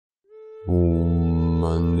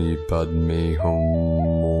Mani Padme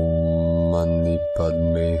Hum, Om Mani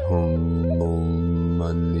Padme Hum, Om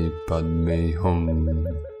Mani Padme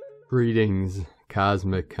Hum. Greetings,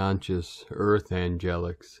 cosmic conscious Earth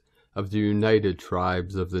Angelics of the United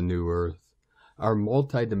Tribes of the New Earth. Our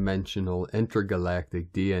multidimensional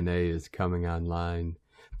intergalactic DNA is coming online.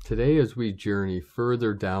 Today, as we journey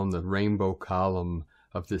further down the rainbow column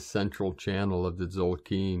of the central channel of the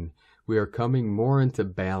Tzolkin, we are coming more into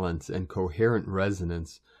balance and coherent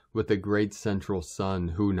resonance with the great central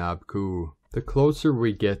sun, Hunab Ku. The closer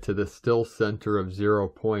we get to the still center of 0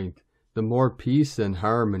 point, the more peace and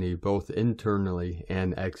harmony both internally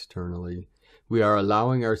and externally. We are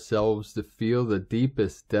allowing ourselves to feel the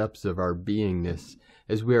deepest depths of our beingness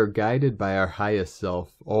as we are guided by our highest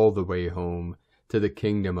self all the way home to the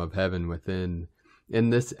kingdom of heaven within. In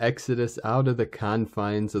this exodus out of the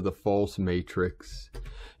confines of the false matrix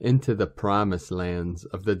into the promised lands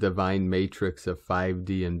of the divine matrix of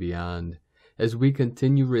 5D and beyond, as we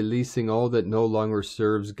continue releasing all that no longer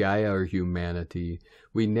serves Gaia or humanity,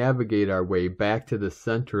 we navigate our way back to the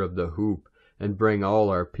center of the hoop and bring all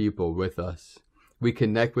our people with us. We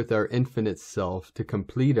connect with our infinite self to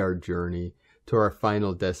complete our journey to our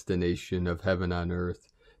final destination of heaven on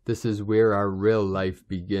earth. This is where our real life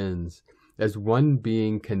begins, as one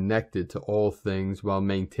being connected to all things while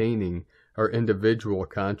maintaining our individual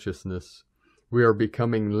consciousness. We are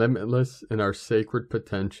becoming limitless in our sacred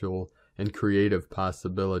potential and creative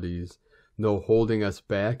possibilities, no holding us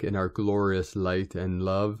back in our glorious light and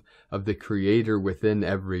love of the Creator within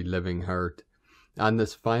every living heart. On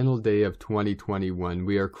this final day of 2021,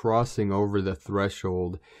 we are crossing over the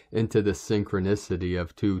threshold into the synchronicity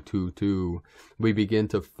of 222. We begin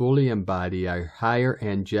to fully embody our higher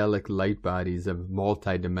angelic light bodies of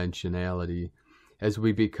multidimensionality. As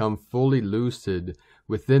we become fully lucid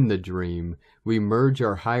within the dream, we merge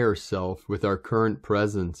our higher self with our current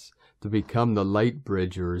presence to become the light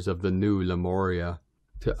bridgers of the new Lemuria.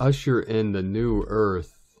 To usher in the new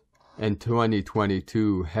earth, in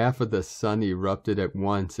 2022, half of the sun erupted at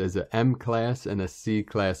once as a M-class and a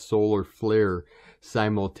C-class solar flare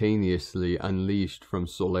simultaneously unleashed from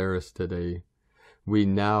Solaris today. We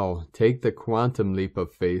now take the quantum leap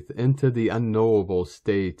of faith into the unknowable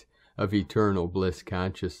state of eternal bliss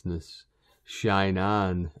consciousness. Shine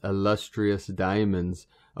on, illustrious diamonds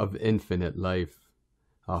of infinite life.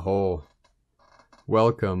 Aho.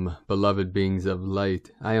 Welcome, beloved beings of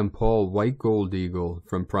light. I am Paul White Gold Eagle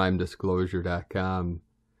from PrimeDisclosure.com.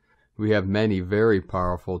 We have many very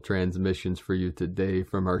powerful transmissions for you today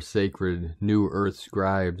from our sacred New Earth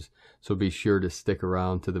scribes, so be sure to stick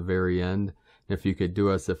around to the very end. If you could do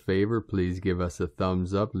us a favor, please give us a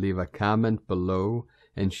thumbs up, leave a comment below,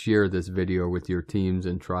 and share this video with your teams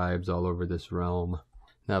and tribes all over this realm.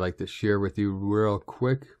 Now I'd like to share with you real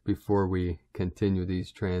quick before we continue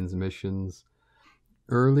these transmissions.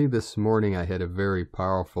 Early this morning I had a very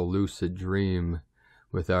powerful lucid dream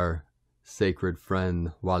with our sacred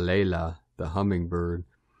friend Walela, the hummingbird.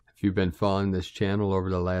 If you've been following this channel over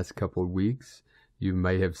the last couple of weeks, you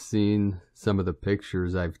may have seen some of the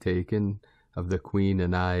pictures I've taken of the Queen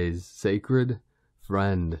and I's sacred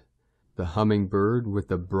friend, the hummingbird with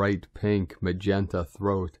the bright pink magenta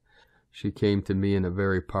throat. She came to me in a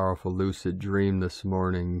very powerful lucid dream this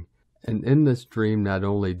morning. And in this dream, not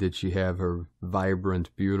only did she have her vibrant,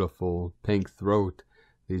 beautiful pink throat,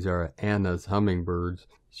 these are Anna's hummingbirds,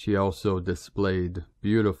 she also displayed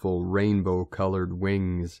beautiful rainbow-colored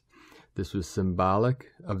wings. This was symbolic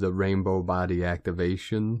of the rainbow body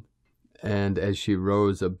activation. And as she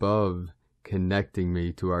rose above, connecting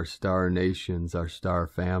me to our star nations, our star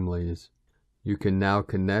families. You can now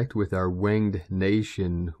connect with our winged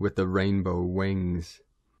nation with the rainbow wings.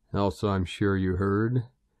 And also, I'm sure you heard,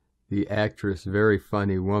 the actress, very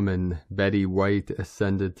funny woman, Betty White,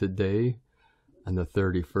 ascended today on the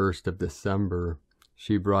 31st of December.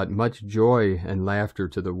 She brought much joy and laughter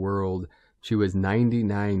to the world. She was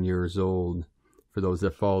 99 years old. For those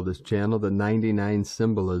that follow this channel, the 99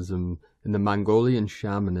 symbolism in the Mongolian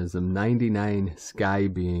shamanism, 99 sky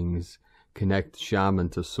beings connect shaman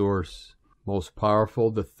to source. Most powerful,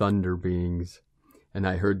 the thunder beings. And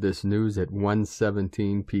I heard this news at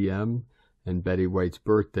 1:17 p.m. and Betty White's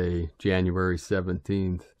birthday, January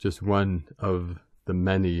 17th. Just one of the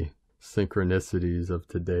many synchronicities of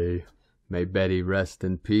today. May Betty rest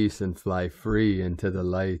in peace and fly free into the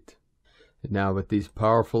light. And now with these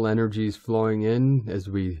powerful energies flowing in as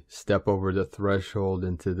we step over the threshold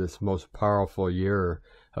into this most powerful year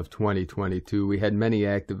of 2022, we had many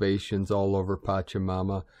activations all over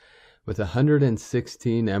Pachamama. with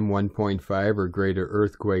 116 M1.5 or greater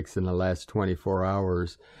earthquakes in the last 24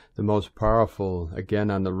 hours. The most powerful, again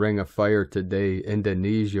on the Ring of Fire today,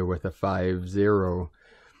 Indonesia with a 5-0.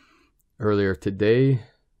 Earlier today,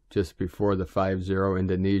 just before the 5-0,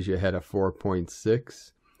 Indonesia had a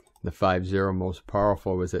 4.6. The 5-0 most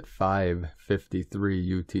powerful was at 5:53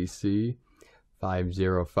 UTC.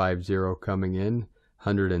 5050 coming in,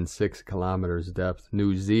 106 kilometers depth.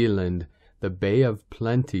 New Zealand, the Bay of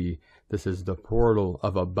Plenty. This is the portal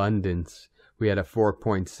of abundance. We had a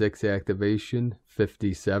 4.6 activation,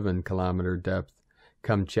 57 kilometer depth.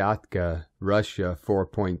 Kamchatka, Russia,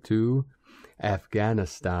 4.2.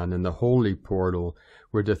 Afghanistan, and the Holy Portal,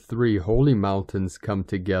 where the three holy mountains come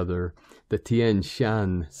together. The Tian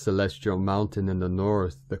Shan, celestial mountain in the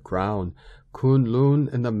north, the crown.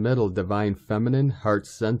 Kunlun in the middle, divine feminine, heart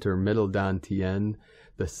center, middle Dantian,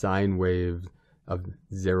 the sine wave of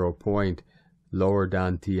 0 point. Lower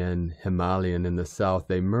Dantian, Himalayan in the south.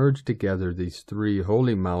 They merge together, these three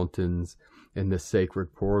holy mountains, in the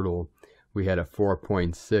sacred portal. We had a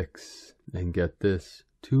 4.6, and get this,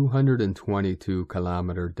 222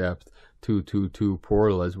 kilometer depth, 222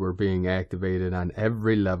 portal, as we're being activated on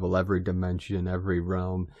every level, every dimension, every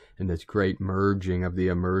realm, in this great merging of the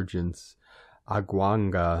emergence.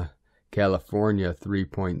 Aguanga, California,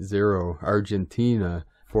 3.0, Argentina,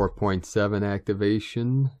 4.7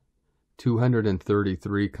 activation,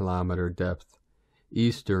 233 kilometer depth.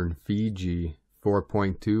 Eastern Fiji,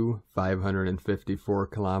 4.2, 554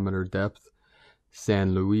 kilometer depth.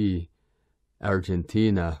 San Luis,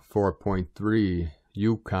 Argentina, 4.3.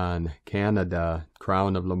 Yukon, Canada,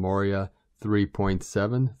 Crown of Lemuria,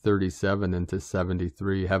 3.7, 37 into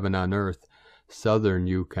 73. Heaven on Earth, Southern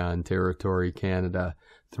Yukon Territory, Canada,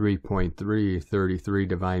 3.3, 33.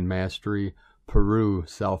 Divine Mastery. Peru,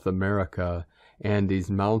 South America, Andes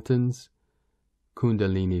Mountains,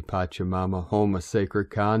 Kundalini Pachamama, home of Sacred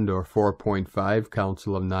Condor, 4.5,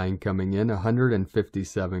 Council of 9 coming in,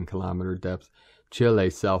 157 kilometer depth. Chile,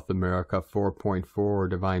 South America, 4.4,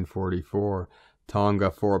 Divine 44. Tonga,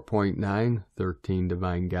 4.9, 13,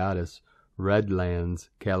 Divine Goddess. Redlands,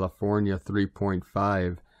 California,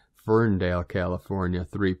 3.5. Ferndale, California,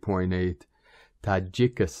 3.8.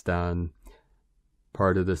 Tajikistan,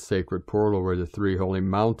 part of the sacred portal where the three holy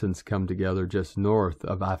mountains come together just north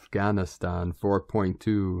of Afghanistan,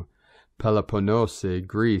 4.2. Peloponnese,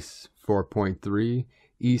 Greece, 4.3.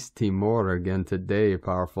 East Timor, again today,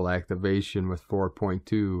 powerful activation with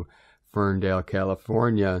 4.2. Ferndale,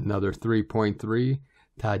 California, another 3.3.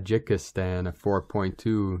 Tajikistan, a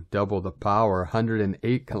 4.2, double the power,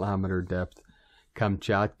 108 kilometer depth.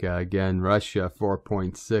 Kamchatka, again, Russia,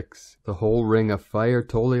 4.6. The whole Ring of Fire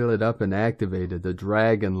totally lit up and activated. The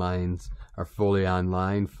dragon lines are fully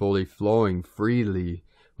online, fully flowing freely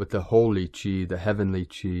with the holy chi, the heavenly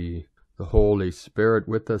chi. The Holy Spirit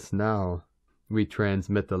with us now. We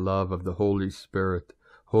transmit the love of the Holy Spirit.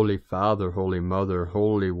 Holy Father, Holy Mother,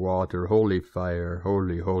 Holy Water, Holy Fire,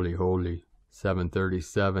 Holy, Holy, Holy.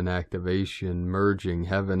 737 activation, merging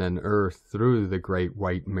heaven and earth through the great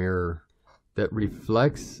white mirror that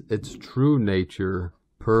reflects its true nature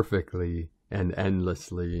perfectly and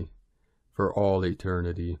endlessly for all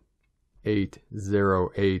eternity.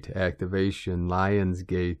 808 activation, Lion's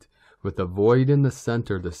Gate, with the void in the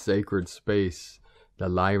center, the sacred space, the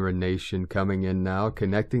Lyra nation coming in now,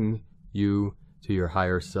 connecting you to your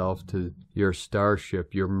higher self, to your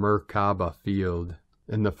starship, your Merkaba field,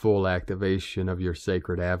 and the full activation of your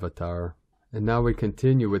sacred avatar. And now we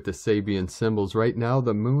continue with the Sabian symbols. Right now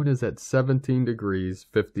the moon is at 17 degrees,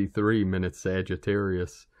 53 minutes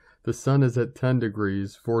Sagittarius. The sun is at 10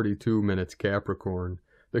 degrees, 42 minutes Capricorn.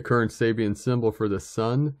 The current Sabian symbol for the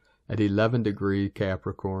sun at 11 degree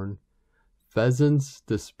Capricorn. Pheasants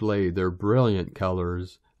display their brilliant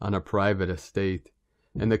colors on a private estate.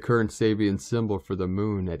 And the current Sabian symbol for the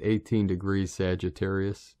moon at 18 degrees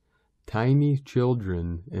Sagittarius. Tiny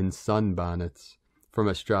children in sunbonnets, from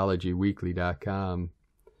astrologyweekly.com.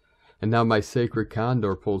 And now my Sacred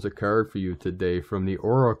Condor pulls a card for you today from the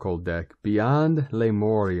Oracle deck, Beyond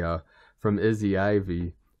Lemuria, from Izzy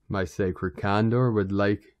Ivy. My Sacred Condor would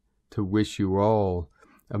like to wish you all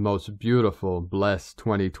a most beautiful, blessed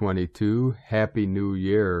 2022. Happy New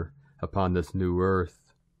Year upon this new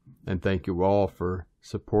earth. And thank you all for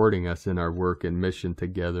supporting us in our work and mission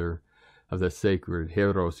together of the sacred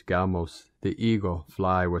Heros Gamos, the eagle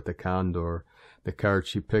fly with the condor. The card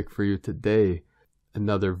she picked for you today,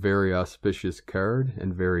 another very auspicious card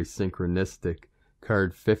and very synchronistic.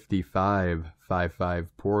 Card 55,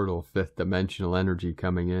 55 portal, 5th dimensional energy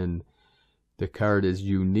coming in. The card is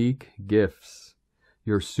unique gifts,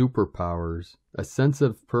 your superpowers, a sense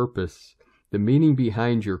of purpose, the meaning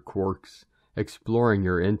behind your quirks, exploring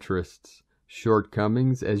your interests,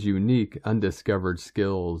 shortcomings as unique, undiscovered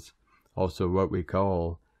skills, also what we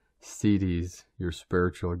call siddhis, your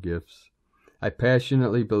spiritual gifts. I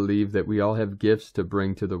passionately believe that we all have gifts to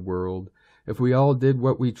bring to the world. If we all did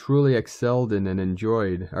what we truly excelled in and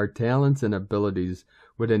enjoyed, our talents and abilities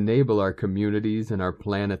would enable our communities and our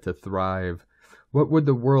planet to thrive. What would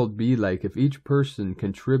the world be like if each person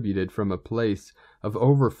contributed from a place of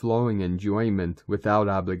overflowing enjoyment without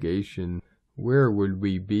obligation? Where would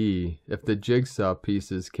we be if the jigsaw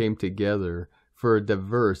pieces came together for a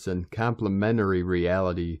diverse and complementary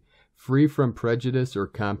reality, free from prejudice or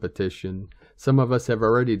competition? Some of us have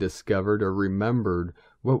already discovered or remembered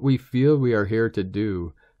what we feel we are here to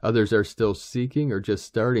do. Others are still seeking or just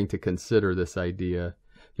starting to consider this idea.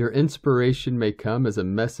 Your inspiration may come as a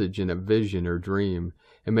message in a vision or dream.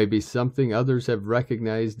 It may be something others have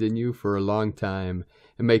recognized in you for a long time.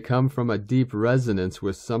 It may come from a deep resonance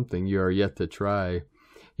with something you are yet to try.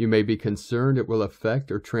 You may be concerned it will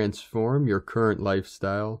affect or transform your current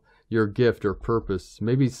lifestyle. Your gift or purpose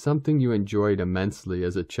may be something you enjoyed immensely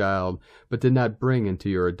as a child, but did not bring into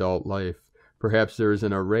your adult life. Perhaps there is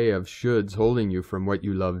an array of shoulds holding you from what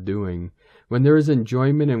you love doing. When there is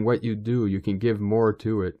enjoyment in what you do, you can give more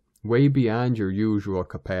to it, way beyond your usual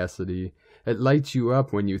capacity. It lights you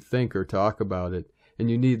up when you think or talk about it, and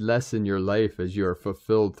you need less in your life as you are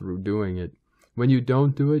fulfilled through doing it. When you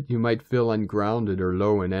don't do it, you might feel ungrounded or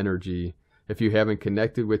low in energy. If you haven't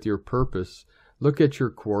connected with your purpose, look at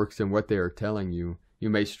your quirks and what they are telling you.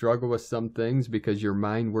 You may struggle with some things because your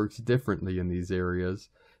mind works differently in these areas.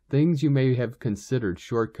 Things you may have considered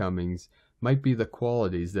shortcomings might be the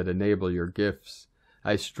qualities that enable your gifts.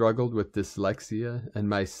 I struggled with dyslexia, and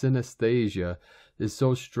my synesthesia is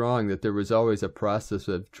so strong that there was always a process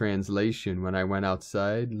of translation when I went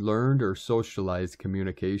outside, learned, or socialized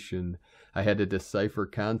communication. I had to decipher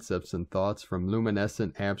concepts and thoughts from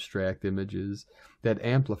luminescent abstract images that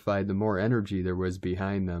amplified the more energy there was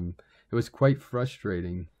behind them. It was quite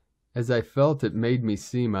frustrating, as I felt it made me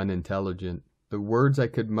seem unintelligent. The words I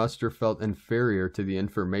could muster felt inferior to the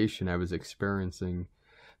information I was experiencing.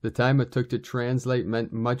 The time it took to translate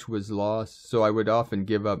meant much was lost, so I would often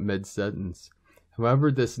give up mid-sentence. However,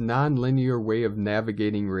 this non-linear way of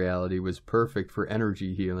navigating reality was perfect for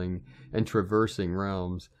energy healing and traversing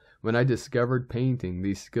realms. When I discovered painting,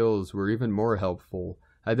 these skills were even more helpful.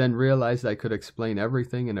 I then realized I could explain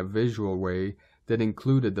everything in a visual way that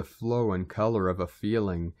included the flow and color of a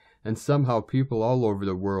feeling, and somehow people all over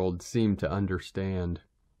the world seemed to understand.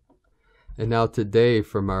 And now today,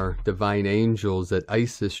 from our divine angels at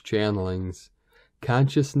Isis Channelings,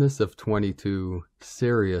 consciousness of 22,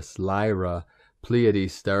 Sirius, Lyra,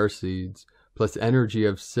 Pleiades starseeds, plus energy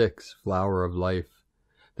of 6, flower of life.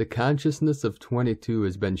 The consciousness of 22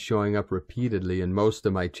 has been showing up repeatedly in most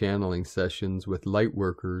of my channeling sessions with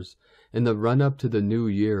lightworkers. In the run-up to the new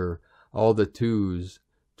year, all the 2s,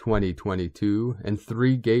 2022, and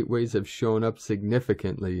 3 gateways have shown up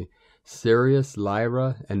significantly: Sirius,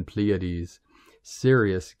 Lyra, and Pleiades.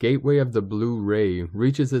 Sirius, gateway of the blue ray,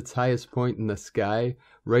 reaches its highest point in the sky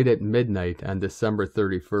right at midnight on December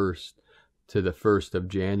 31st to the 1st of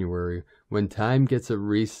January, when time gets a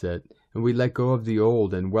reset and we let go of the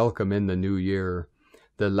old and welcome in the new year.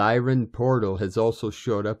 The Lyran portal has also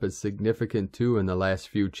showed up as significant too in the last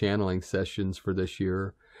few channeling sessions for this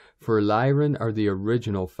year. For Lyran are the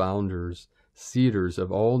original founders, seeders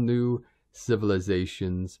of all new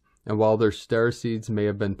civilizations, and while their starseeds may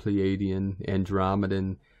have been Pleiadian,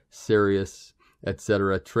 Andromedan, Sirius,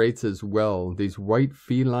 etc. traits as well, these white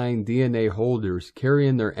feline DNA holders carry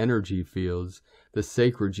in their energy fields the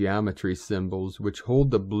sacred geometry symbols which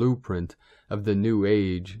hold the blueprint of the New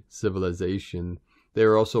Age civilization. They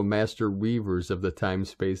are also master weavers of the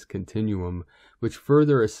time-space continuum, which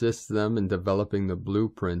further assists them in developing the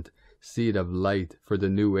blueprint, seed of light for the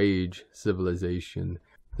New Age civilization.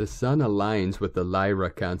 The Sun aligns with the Lyra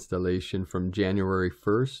constellation from January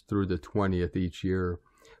 1st through the 20th each year.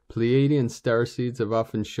 Pleiadian starseeds have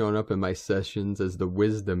often shown up in my sessions as the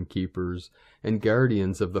wisdom keepers and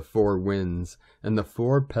guardians of the 4 winds and the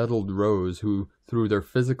 4-petaled rose who, through their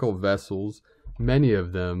physical vessels, many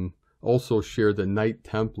of them also share the Night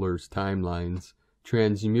Templars' timelines,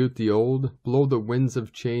 transmute the old, blow the winds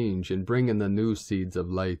of change, and bring in the new seeds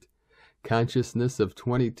of light. Consciousness of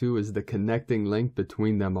 22 is the connecting link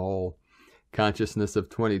between them all. Consciousness of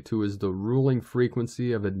 22 is the ruling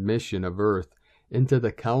frequency of admission of Earth into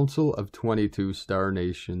the Council of 22 Star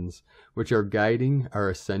Nations, which are guiding our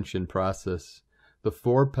ascension process. The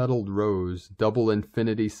 4-petaled rose, double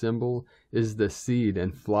infinity symbol, is the seed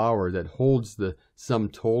and flower that holds the sum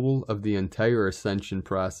total of the entire ascension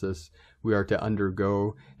process, we are to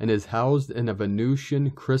undergo, and is housed in a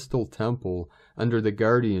Venusian crystal temple under the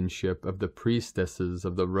guardianship of the priestesses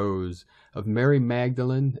of the Rose, of Mary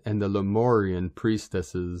Magdalene and the Lemurian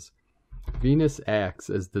priestesses. Venus acts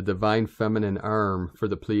as the divine feminine arm for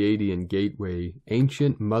the Pleiadian gateway,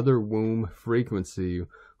 ancient mother womb frequency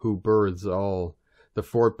who births all. The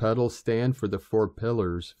 4 petals stand for the 4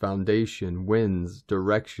 pillars, foundation, winds,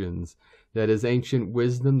 directions. That is ancient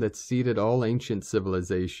wisdom that seeded all ancient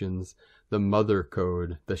civilizations, the mother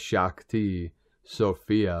code, the Shakti,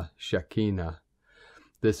 Sophia, Shekinah.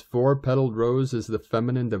 This 4-petaled rose is the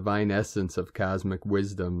feminine divine essence of cosmic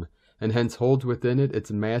wisdom, and hence holds within it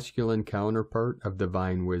its masculine counterpart of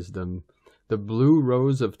divine wisdom. The blue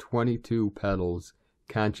rose of 22 petals,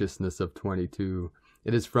 consciousness of 22.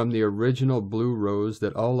 It is from the original blue rose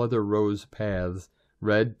that all other rose paths,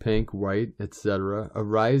 red, pink, white, etc.,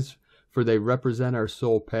 arise, for they represent our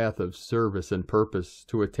soul path of service and purpose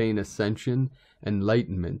to attain ascension,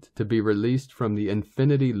 enlightenment, to be released from the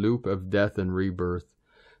infinity loop of death and rebirth.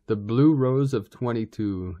 The blue rose of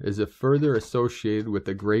 22 is a further associated with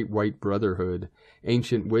the great white brotherhood,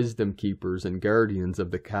 ancient wisdom keepers and guardians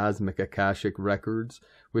of the cosmic Akashic records,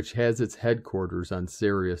 which has its headquarters on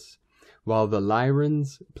Sirius. While the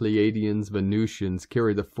Lyrans, Pleiadians, Venusians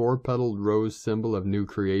carry the 4-petaled rose symbol of new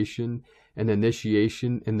creation and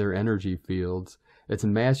initiation in their energy fields, its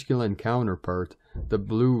masculine counterpart, the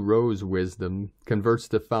blue rose wisdom, converts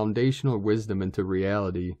the foundational wisdom into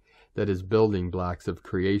reality, that is building blocks of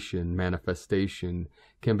creation, manifestation,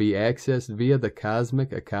 can be accessed via the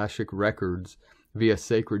cosmic Akashic records, via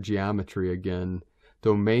sacred geometry again,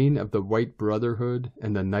 domain of the White Brotherhood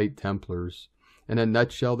and the Knight Templars. In a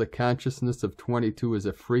nutshell, the consciousness of 22 is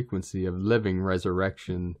a frequency of living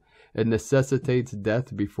resurrection. It necessitates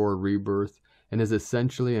death before rebirth, and is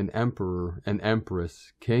essentially an emperor, an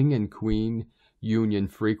empress, king and queen union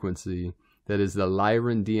frequency, that is the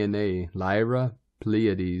Lyran DNA, Lyra,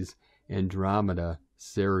 Pleiades, Andromeda,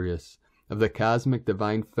 Sirius, of the cosmic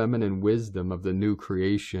divine feminine wisdom of the new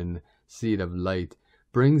creation, seed of light,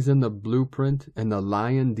 brings in the blueprint and the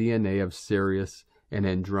lion DNA of Sirius and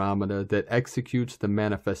Andromeda that executes the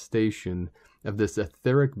manifestation of this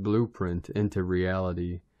etheric blueprint into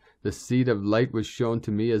reality. The seed of light was shown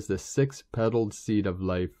to me as the 6-petaled seed of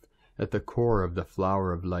life, at the core of the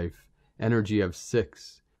flower of life, energy of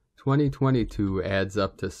 6. 2022 adds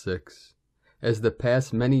up to 6. As the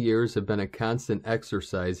past many years have been a constant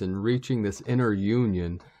exercise in reaching this inner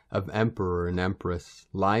union of emperor and empress,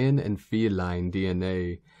 lion and feline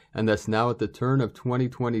DNA, and thus now at the turn of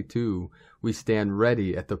 2022, we stand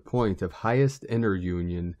ready at the point of highest inner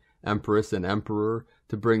union, empress and emperor,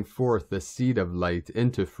 to bring forth the seed of light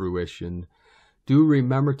into fruition. Do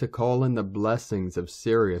remember to call in the blessings of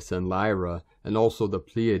Sirius and Lyra, and also the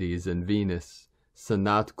Pleiades and Venus.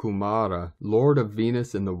 Sanat Kumara, Lord of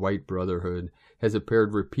Venus in the White Brotherhood, has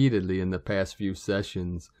appeared repeatedly in the past few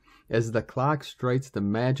sessions. As the clock strikes the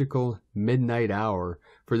magical midnight hour,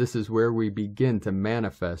 for this is where we begin to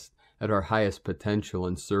manifest at our highest potential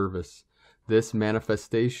and service. This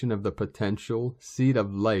manifestation of the potential, seed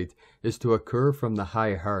of light, is to occur from the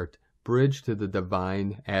high heart, bridge to the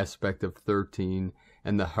divine aspect of 13,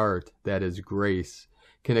 and the heart, that is grace,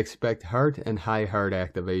 can expect heart and high heart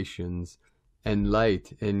activations. And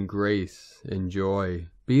light, and grace, and joy,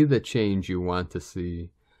 be the change you want to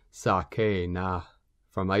see. Sake Na,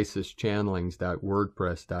 from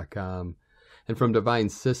IsisChannelings.wordpress.com, and from Divine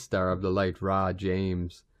Sistar of the Light Ra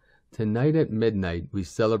James. Tonight at midnight we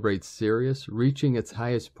celebrate Sirius reaching its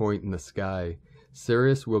highest point in the sky.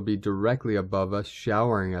 Sirius will be directly above us,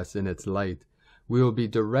 showering us in its light. We will be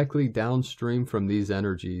directly downstream from these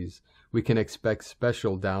energies. We can expect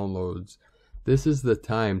special downloads. This is the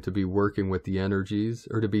time to be working with the energies,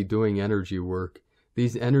 or to be doing energy work.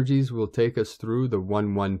 These energies will take us through the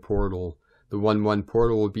 1-1 portal. The 1-1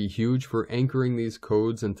 portal will be huge for anchoring these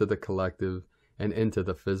codes into the collective and into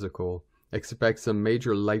the physical. Expect some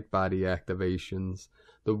major light body activations.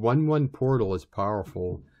 The 1-1 portal is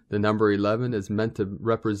powerful. The number 11 is meant to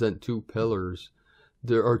represent 2 pillars.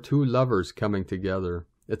 There are 2 lovers coming together.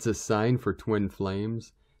 It's a sign for twin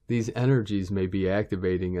flames. These energies may be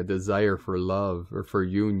activating a desire for love or for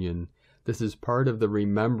union. This is part of the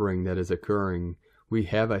remembering that is occurring. We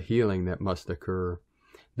have a healing that must occur.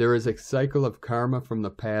 There is a cycle of karma from the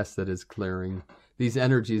past that is clearing. These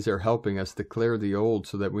energies are helping us to clear the old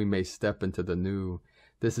so that we may step into the new.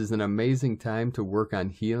 This is an amazing time to work on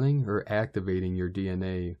healing or activating your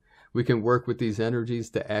DNA. We can work with these energies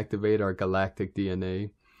to activate our galactic DNA.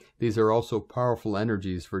 These are also powerful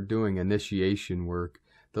energies for doing initiation work.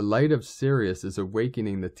 The light of Sirius is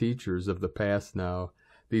awakening the teachers of the past now.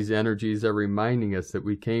 These energies are reminding us that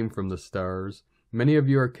we came from the stars. Many of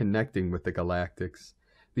you are connecting with the galactics.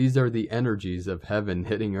 These are the energies of heaven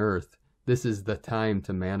hitting earth. This is the time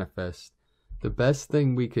to manifest. The best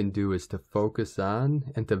thing we can do is to focus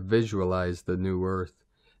on and to visualize the new earth.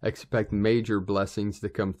 Expect major blessings to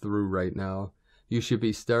come through right now. You should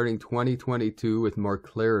be starting 2022 with more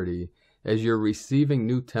clarity as you're receiving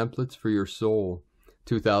new templates for your soul.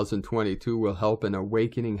 2022 will help in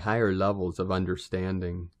awakening higher levels of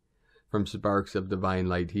understanding. From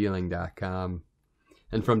sparksofdivinelighthealing.com.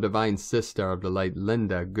 And from Divine Sister of the Light,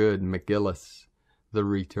 Linda Good McGillis, The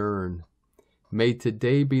Return. May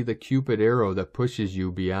today be the Cupid arrow that pushes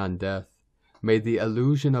you beyond death. May the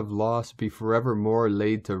illusion of loss be forevermore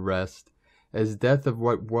laid to rest, as death of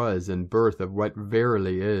what was and birth of what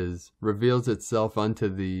verily is reveals itself unto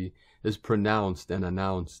thee, is pronounced and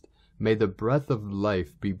announced. May the breath of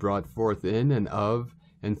life be brought forth in and of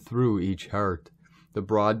and through each heart. The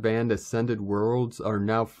broadband ascended worlds are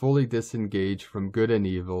now fully disengaged from good and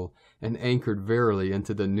evil, and anchored verily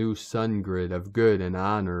into the new sun grid of good and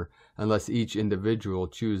honor, unless each individual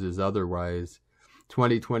chooses otherwise.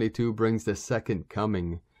 2022 brings the second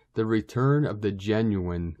coming, the return of the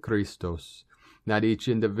genuine Christos. Not each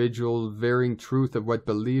individual varying truth of what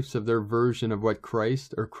beliefs of their version of what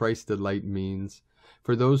Christ or Christed light means.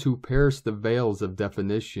 For those who pierce the veils of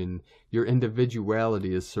definition, your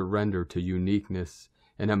individuality is surrender to uniqueness,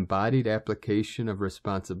 an embodied application of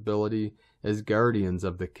responsibility as guardians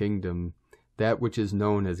of the kingdom, that which is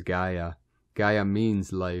known as Gaia. Gaia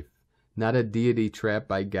means life, not a deity trapped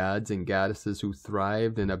by gods and goddesses who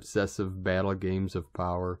thrived in obsessive battle games of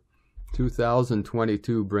power.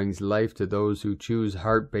 2022 brings life to those who choose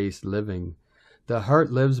heart-based living. The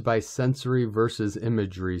heart lives by sensory versus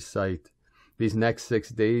imagery sight. These next 6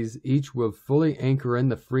 days, each will fully anchor in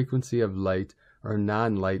the frequency of light or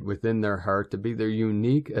non-light within their heart to be their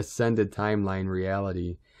unique ascended timeline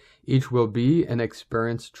reality. Each will be and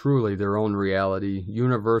experience truly their own reality,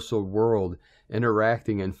 universal world,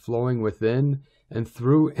 interacting and flowing within and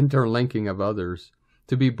through interlinking of others.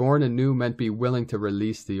 To be born anew meant be willing to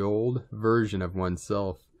release the old version of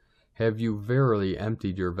oneself. Have you verily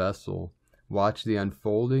emptied your vessel? Watch the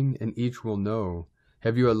unfolding, and each will know.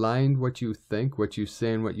 Have you aligned what you think, what you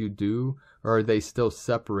say, and what you do, or are they still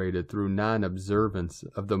separated through non-observance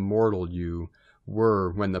of the mortal you were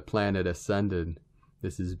when the planet ascended?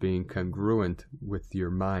 This is being congruent with your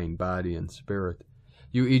mind, body, and spirit.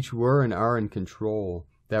 You each were and are in control.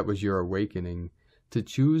 That was your awakening. To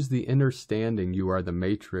choose the inner standing, you are the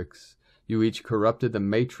matrix. You each corrupted the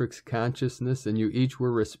matrix consciousness, and you each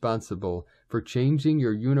were responsible for changing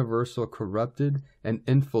your universal corrupted and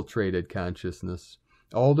infiltrated consciousness.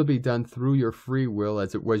 All to be done through your free will,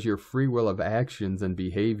 as it was your free will of actions and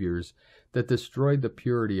behaviors that destroyed the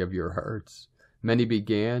purity of your hearts. Many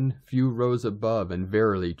began, few rose above, and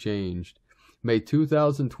verily changed. May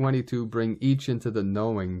 2022 bring each into the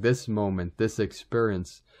knowing, this moment, this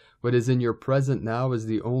experience. What is in your present now is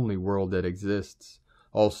the only world that exists.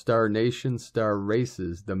 All star nations, star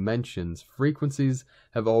races, dimensions, frequencies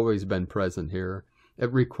have always been present here.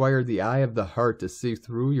 It required the eye of the heart to see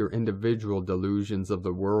through your individual delusions of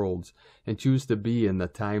the worlds and choose to be in the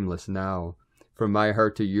timeless now. From my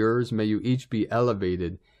heart to yours, may you each be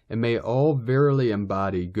elevated, and may all verily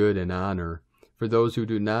embody good and honor. For those who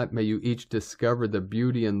do not, may you each discover the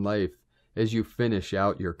beauty in life as you finish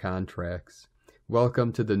out your contracts.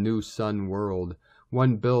 Welcome to the new sun world,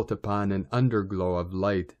 one built upon an underglow of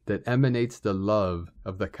light that emanates the love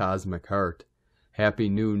of the cosmic heart. Happy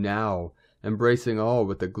new now, embracing all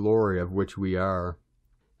with the glory of which we are.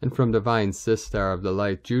 And from Divine Sister of the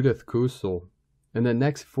Light, Judith Kusel. In the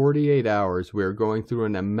next 48 hours, we are going through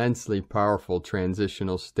an immensely powerful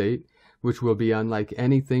transitional state, which will be unlike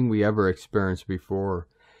anything we ever experienced before.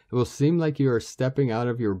 It will seem like you are stepping out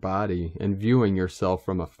of your body and viewing yourself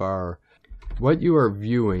from afar. What you are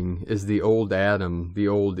viewing is the old Adam, the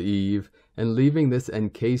old Eve, and leaving this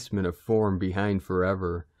encasement of form behind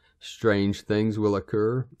forever. Strange things will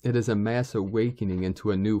occur. It is a mass awakening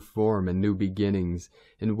into a new form and new beginnings,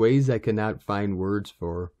 in ways I cannot find words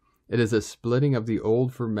for. It is a splitting of the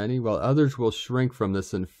old for many, while others will shrink from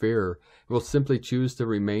this in fear, will simply choose to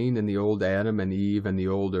remain in the old Adam and Eve and the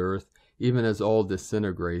old earth, even as all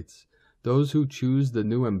disintegrates. Those who choose the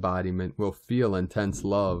new embodiment will feel intense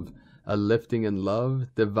love, a lifting in love,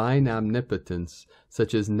 divine omnipotence,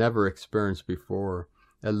 such as never experienced before.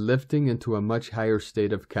 A lifting into a much higher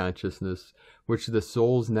state of consciousness, which the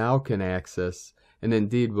souls now can access, and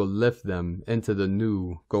indeed will lift them into the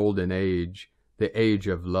new golden age, the age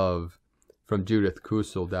of love. From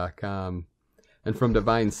JudithKusel.com. And from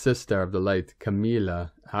Divine Sister of the Light,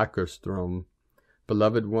 Camilla Ackerstrom.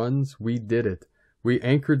 Beloved ones, we did it. We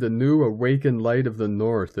anchored the new awakened light of the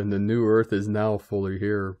north, and the new earth is now fully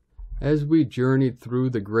here. As we journeyed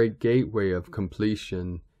through the great gateway of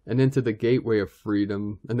completion, and into the gateway of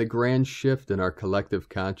freedom, and the grand shift in our collective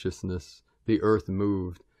consciousness, the earth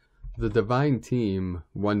moved. The divine team,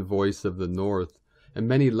 one voice of the north, and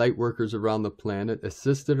many lightworkers around the planet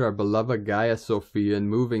assisted our beloved Gaia Sophia in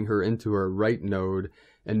moving her into her right node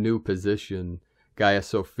and new position. Gaia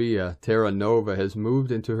Sophia, Terra Nova, has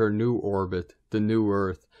moved into her new orbit, the new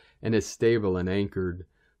earth, and is stable and anchored.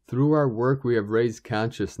 Through our work we have raised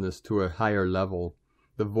consciousness to a higher level.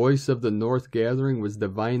 The voice of the North gathering was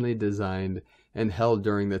divinely designed and held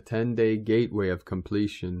during the 10-day gateway of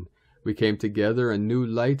completion. We came together, and new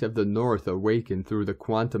light of the North awakened through the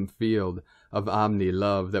quantum field of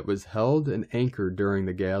omni-love that was held and anchored during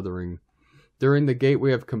the gathering. During the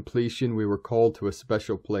gateway of completion we were called to a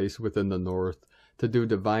special place within the North to do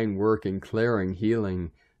divine work in clearing,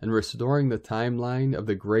 healing, and restoring the timeline of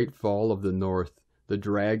the great fall of the North, the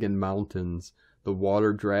Dragon Mountains, the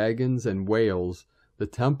water dragons and whales, the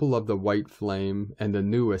temple of the white flame, and the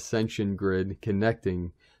new ascension grid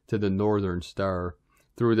connecting to the northern star.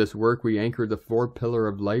 Through this work we anchored the 4-pillar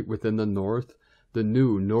of light within the North. The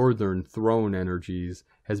new northern throne energies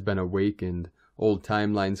has been awakened, old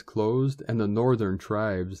timelines closed, and the northern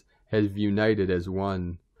tribes have united as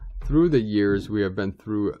one. Through the years we have been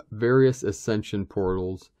through various ascension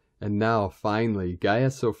portals, and now, finally,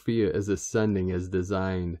 Gaia Sophia is ascending as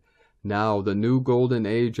designed. Now the new golden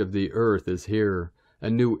age of the earth is here,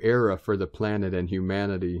 a new era for the planet and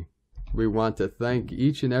humanity. We want to thank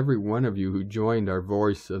each and every one of you who joined our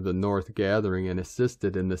Voice of the North gathering and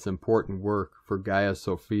assisted in this important work for Gaia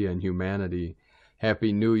Sophia and humanity.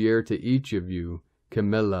 Happy New Year to each of you,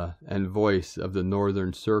 Camilla and Voice of the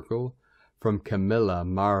Northern Circle, from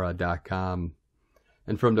CamillaMara.com.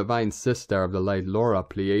 And from Divine Sister of the Light, Laura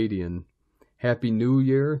Pleiadian. Happy New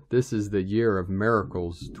Year. This is the year of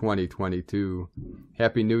miracles, 2022.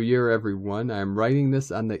 Happy New Year, everyone. I am writing this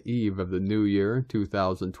on the eve of the New Year,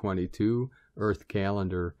 2022, Earth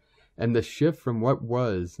calendar. And the shift from what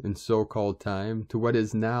was in so-called time to what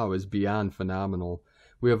is now is beyond phenomenal.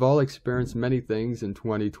 We have all experienced many things in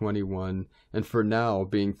 2021, and for now,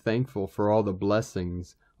 being thankful for all the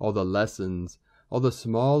blessings, all the lessons, all the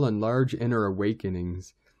small and large inner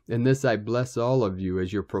awakenings. In this I bless all of you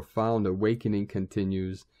as your profound awakening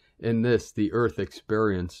continues. In this, the Earth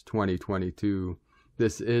Experience 2022.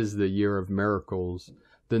 This is the year of miracles.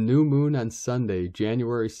 The new moon on Sunday,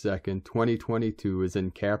 January 2nd, 2022 is in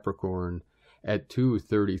Capricorn at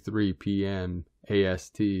 2:33 p.m.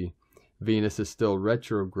 AST. Venus is still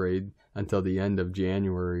retrograde until the end of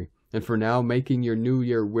January. And for now, making your New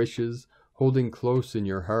Year wishes, holding close in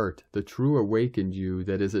your heart the true awakened you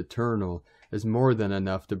that is eternal, is more than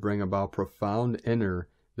enough to bring about profound inner,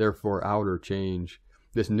 therefore outer change.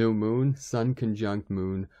 This new moon, Sun conjunct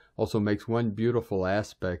moon, also makes one beautiful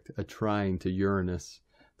aspect, a trine to Uranus.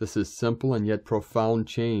 This is simple and yet profound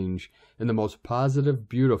change in the most positive,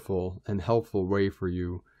 beautiful, and helpful way for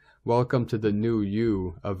you. Welcome to the new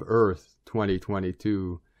you of Earth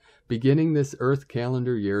 2022. Beginning this Earth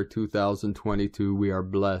calendar year 2022, we are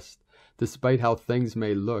blessed. Despite how things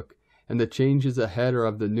may look, and the changes ahead are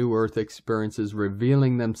of the new Earth experiences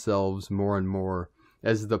revealing themselves more and more.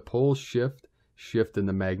 As the poles shift in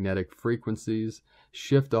the magnetic frequencies,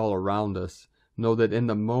 shift all around us, know that in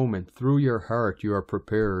the moment, through your heart, you are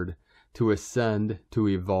prepared to ascend, to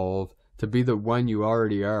evolve, to be the one you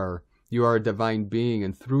already are. You are a divine being,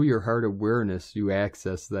 and through your heart awareness, you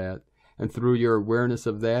access that. And through your awareness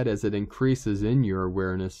of that, as it increases in your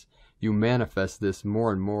awareness, you manifest this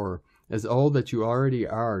more and more as all that you already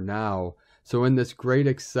are now. So in this great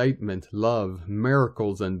excitement, love,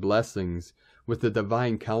 miracles, and blessings, with the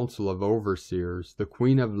divine council of overseers, the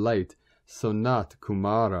Queen of Light, Sonat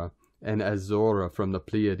Kumara, and Azora from the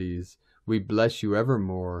Pleiades, we bless you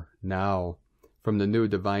evermore, now, from the new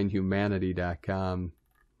divinehumanity.com.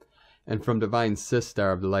 And from Divine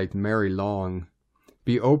Sister of the Light, Mary Long,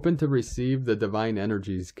 be open to receive the divine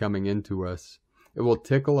energies coming into us. It will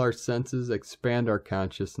tickle our senses, expand our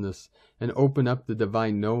consciousness, and open up the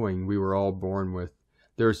divine knowing we were all born with.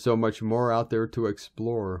 There is so much more out there to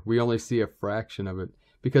explore. We only see a fraction of it,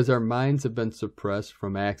 because our minds have been suppressed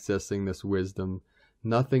from accessing this wisdom.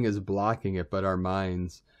 Nothing is blocking it but our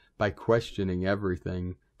minds, by questioning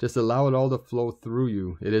everything. Just allow it all to flow through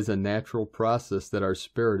you. It is a natural process that our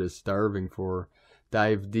spirit is starving for.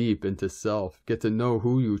 Dive deep into self. Get to know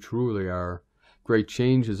who you truly are. Great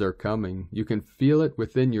changes are coming. You can feel it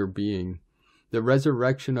within your being. The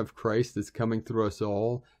resurrection of Christ is coming through us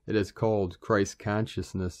all. It is called Christ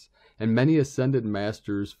consciousness. and many ascended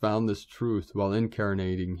masters found this truth while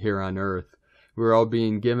incarnating here on earth. We're all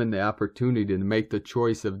being given the opportunity to make the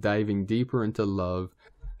choice of diving deeper into love,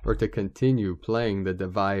 or to continue playing the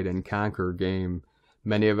divide and conquer game.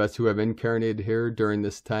 Many of us who have incarnated here during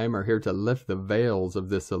this time are here to lift the veils of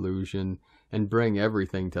this illusion and bring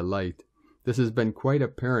everything to light. This has been quite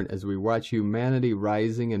apparent as we watch humanity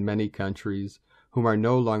rising in many countries, whom are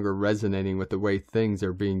no longer resonating with the way things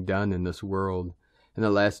are being done in this world. In the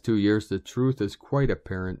last 2 years, the truth is quite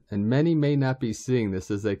apparent, and many may not be seeing this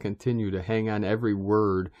as they continue to hang on every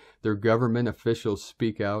word their government officials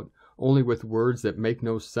speak out, only with words that make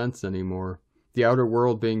no sense anymore. The outer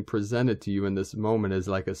world being presented to you in this moment is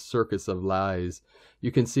like a circus of lies. You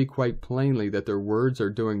can see quite plainly that their words are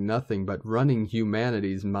doing nothing but running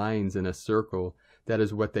humanity's minds in a circle. That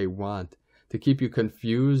is what they want, to keep you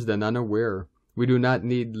confused and unaware. We do not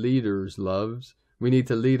need leaders, loves. We need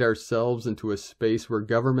to lead ourselves into a space where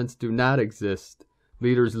governments do not exist.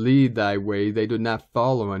 Leaders lead thy way, they do not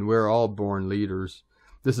follow, and we're all born leaders.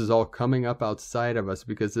 This is all coming up outside of us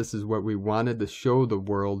because this is what we wanted to show the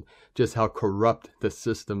world, just how corrupt the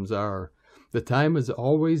systems are. The time is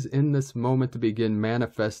always in this moment to begin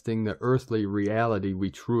manifesting the earthly reality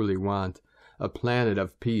we truly want, a planet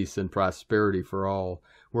of peace and prosperity for all,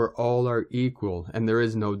 where all are equal and there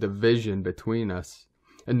is no division between us.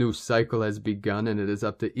 A new cycle has begun, and it is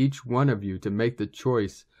up to each one of you to make the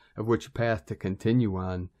choice of which path to continue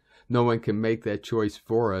on. No one can make that choice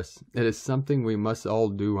for us. It is something we must all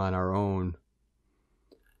do on our own.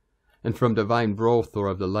 And from Divine Butler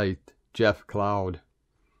of the Light, Jeff Cloud.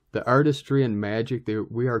 The artistry and magic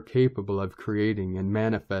that we are capable of creating and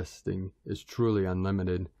manifesting is truly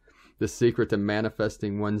unlimited. The secret to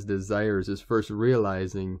manifesting one's desires is first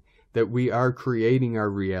realizing that we are creating our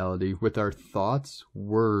reality with our thoughts,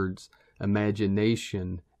 words,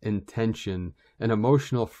 imagination, intention, and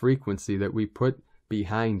emotional frequency that we put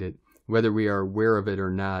behind it, whether we are aware of it or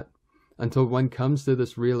not. Until one comes to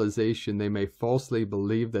this realization, they may falsely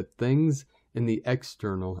believe that things in the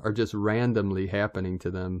external are just randomly happening to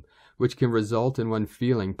them, which can result in one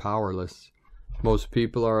feeling powerless. Most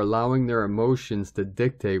people are allowing their emotions to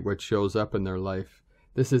dictate what shows up in their life.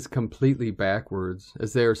 This is completely backwards,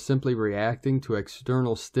 as they are simply reacting to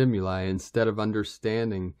external stimuli instead of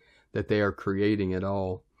understanding that they are creating it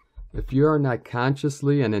all. If you are not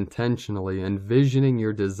consciously and intentionally envisioning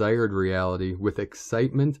your desired reality with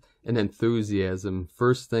excitement and enthusiasm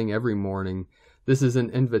first thing every morning, this is an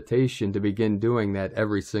invitation to begin doing that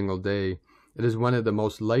every single day. It is one of the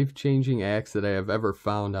most life-changing acts that I have ever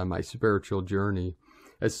found on my spiritual journey.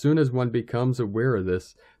 As soon as one becomes aware of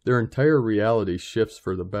this, their entire reality shifts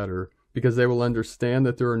for the better, because they will understand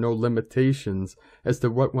that there are no limitations as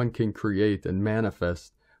to what one can create and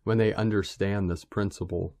manifest when they understand this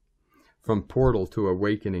principle. From Portal to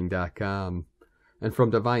Awakening.com, and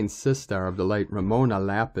from Divine Sister of the Light, Ramona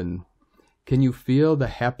Lappin. Can you feel the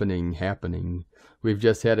happening? We've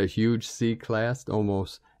just had a huge C-class,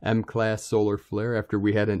 almost M-class solar flare after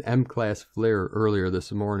we had an M-class flare earlier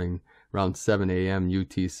this morning, around 7 a.m.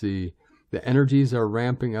 UTC. The energies are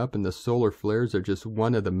ramping up, and the solar flares are just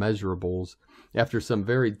one of the measurables. After some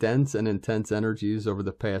very dense and intense energies over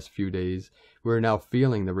the past few days, we are now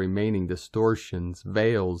feeling the remaining distortions,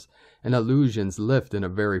 veils, and illusions lift in a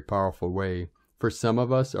very powerful way. For some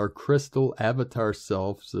of us, our crystal avatar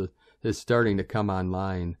selves is starting to come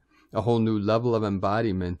online. A whole new level of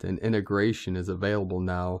embodiment and integration is available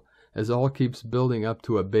now, as all keeps building up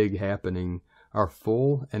to a big happening, our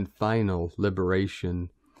full and final liberation.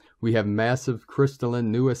 We have massive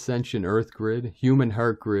crystalline new ascension earth grid, human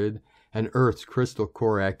heart grid, and Earth's crystal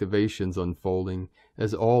core activations unfolding,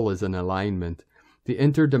 as all is in alignment. The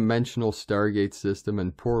interdimensional Stargate system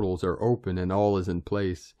and portals are open and all is in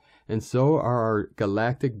place, and so are our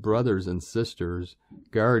galactic brothers and sisters,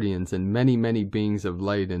 guardians, and many, many beings of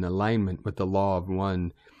light in alignment with the law of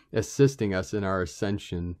one, assisting us in our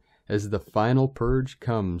ascension as the final purge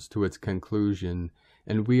comes to its conclusion,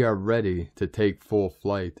 and we are ready to take full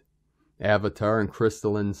flight. Avatar and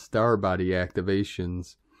crystalline star body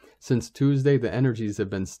activations. Since Tuesday, the energies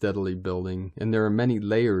have been steadily building, and there are many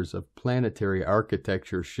layers of planetary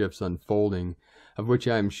architecture shifts unfolding, of which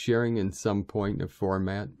I am sharing in some point of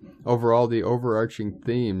format. Overall, the overarching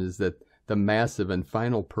theme is that the massive and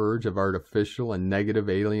final purge of artificial and negative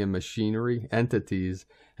alien machinery, entities,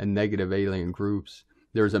 and negative alien groups.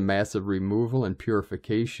 There is a massive removal and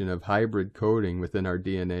purification of hybrid coding within our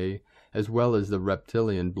DNA, as well as the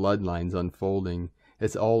reptilian bloodlines unfolding.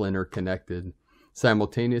 It's all interconnected.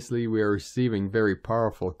 Simultaneously, we are receiving very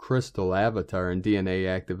powerful crystal avatar and DNA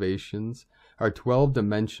activations. Our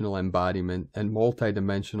 12-dimensional embodiment and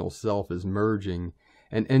multidimensional self is merging,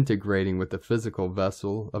 and integrating with the physical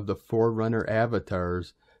vessel of the forerunner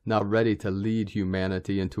avatars, now ready to lead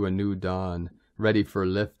humanity into a new dawn, ready for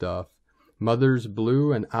liftoff. Mother's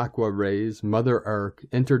blue and aqua rays, mother arc,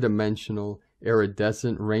 interdimensional,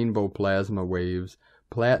 iridescent rainbow plasma waves,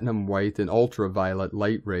 platinum white and ultraviolet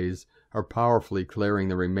light rays are powerfully clearing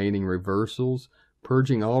the remaining reversals,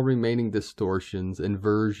 purging all remaining distortions,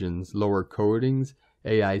 inversions, lower codings,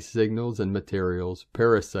 AI signals and materials,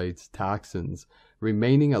 parasites, toxins,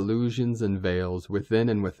 remaining illusions and veils within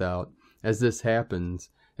and without. As this happens,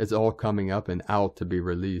 it's all coming up and out to be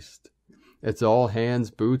released. It's all hands,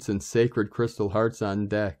 boots, and sacred crystal hearts on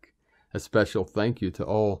deck. A special thank you to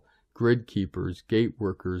all grid keepers, gate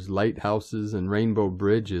workers, lighthouses, and rainbow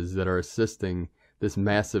bridges that are assisting this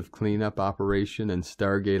massive cleanup operation and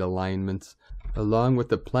Stargate alignments, along with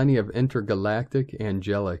the plenty of intergalactic,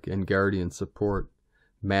 angelic, and guardian support.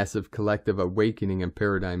 Massive collective awakening and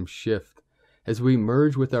paradigm shift. As we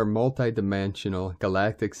merge with our multidimensional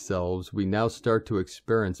galactic selves, we now start to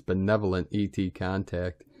experience benevolent ET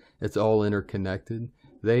contact. It's all interconnected.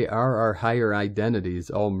 They are our higher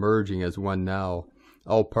identities, all merging as one now,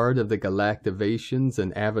 all part of the galactivations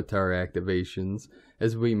and avatar activations,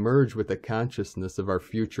 as we merge with the consciousness of our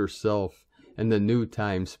future self and the new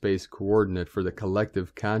time-space coordinate for the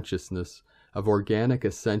collective consciousness of organic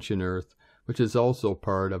ascension Earth, which is also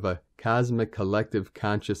part of a cosmic collective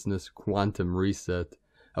consciousness quantum reset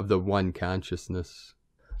of the one consciousness.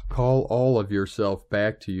 Call all of yourself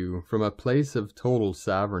back to you from a place of total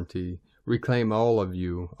sovereignty. Reclaim all of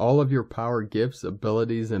you, all of your power, gifts,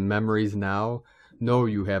 abilities, and memories now. Know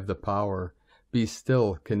you have the power. Be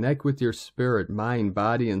still, connect with your spirit, mind,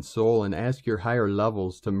 body, and soul, and ask your higher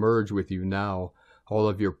levels to merge with you now. All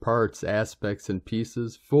of your parts, aspects, and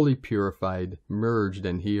pieces, fully purified, merged,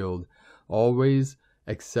 and healed. Always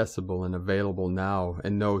accessible and available now,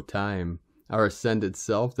 and no time. Our ascended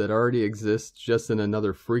self that already exists just in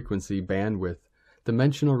another frequency bandwidth.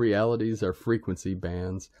 Dimensional realities are frequency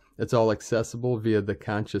bands. It's all accessible via the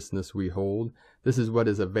consciousness we hold. This is what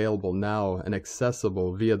is available now and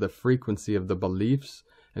accessible via the frequency of the beliefs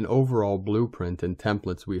and overall blueprint and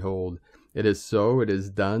templates we hold. It is so, it is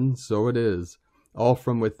done, so it is. All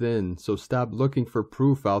from within, so stop looking for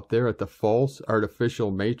proof out there at the false,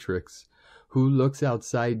 artificial matrix. Who looks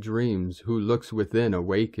outside dreams, who looks within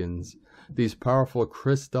awakens. These powerful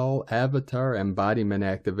crystal, avatar, embodiment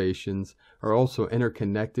activations are also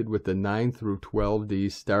interconnected with the 9 through 12D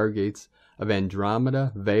stargates of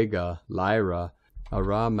Andromeda, Vega, Lyra,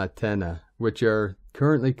 Aramatena, which are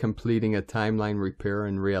currently completing a timeline repair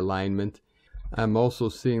and realignment. I'm also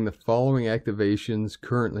seeing the following activations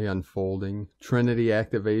currently unfolding: Trinity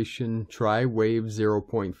activation, Tri-Wave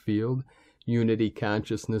 0-point field, Unity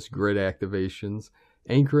consciousness grid activations,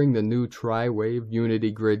 anchoring the new Tri-Wave Unity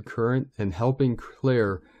grid current and helping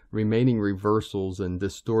clear remaining reversals and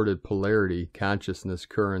distorted polarity consciousness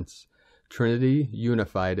currents. Trinity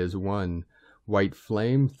unified as one. White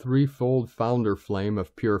flame, threefold founder flame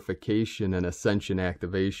of purification and ascension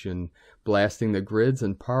activation, blasting the grids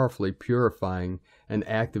and powerfully purifying and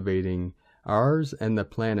activating ours and the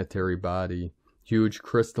planetary body. Huge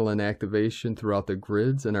crystalline activation throughout the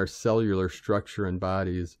grids and our cellular structure and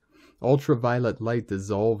bodies. Ultraviolet light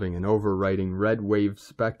dissolving and overwriting red wave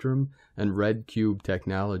spectrum and red cube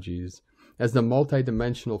technologies. As the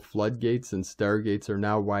multidimensional floodgates and stargates are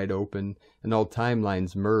now wide open and all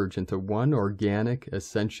timelines merge into one organic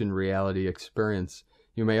ascension reality experience,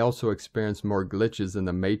 you may also experience more glitches in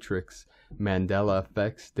the matrix, Mandela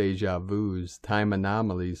effects, deja vus, time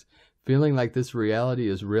anomalies, feeling like this reality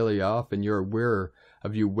is really off and you're aware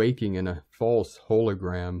of you waking in a false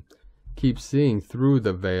hologram. Keep seeing through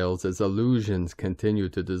the veils as illusions continue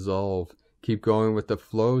to dissolve. Keep going with the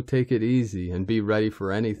flow, take it easy, and be ready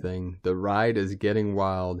for anything. The ride is getting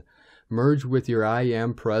wild. Merge with your I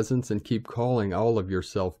Am presence and keep calling all of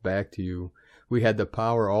yourself back to you. We had the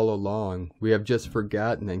power all along. We have just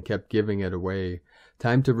forgotten and kept giving it away.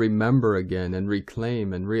 Time to remember again and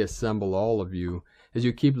reclaim and reassemble all of you as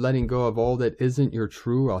you keep letting go of all that isn't your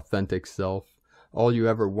true, authentic self. All you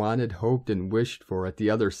ever wanted, hoped, and wished for at the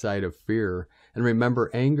other side of fear. And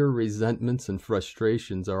remember, anger, resentments, and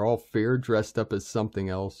frustrations are all fear dressed up as something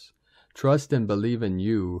else. Trust and believe in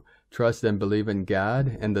you. Trust and believe in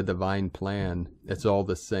God and the divine plan. It's all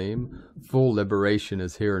the same. Full liberation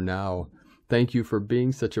is here now. Thank you for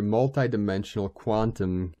being such a multidimensional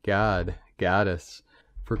quantum God, goddess,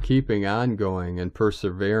 for keeping on going and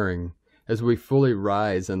persevering. As we fully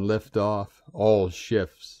rise and lift off, all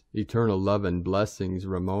shifts. Eternal love and blessings,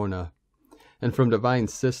 Ramona. And from Divine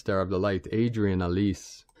Sister of the Light, Adrian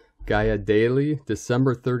Elise. Gaia Daily,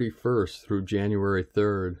 December 31st through January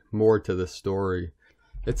 3rd. More to the story.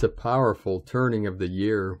 It's a powerful turning of the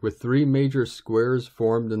year, with 3 major squares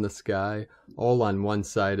formed in the sky, all on one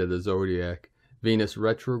side of the zodiac. Venus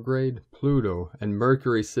retrograde, Pluto, and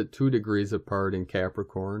Mercury sit 2 degrees apart in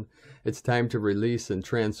Capricorn. It's time to release and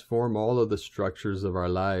transform all of the structures of our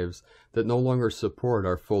lives that no longer support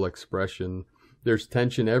our full expression. There's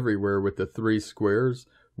tension everywhere with the 3 squares,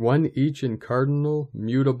 one each in cardinal,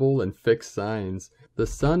 mutable, and fixed signs. The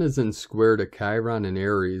Sun is in square to Chiron and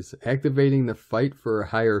Aries, activating the fight for a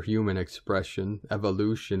higher human expression,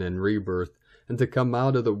 evolution, and rebirth, and to come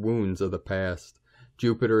out of the wounds of the past.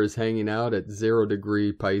 Jupiter is hanging out at 0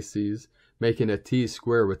 degree Pisces, making a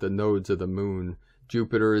T-square with the nodes of the moon.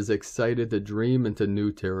 Jupiter is excited to dream into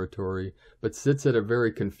new territory, but sits at a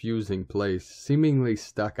very confusing place, seemingly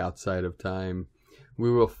stuck outside of time. We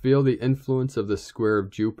will feel the influence of the square of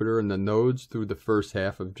Jupiter and the nodes through the first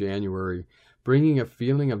half of January, bringing a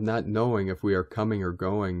feeling of not knowing if we are coming or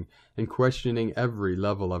going, and questioning every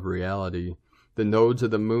level of reality. The nodes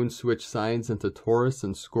of the moon switch signs into Taurus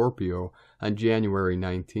and Scorpio on January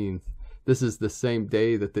 19th. This is the same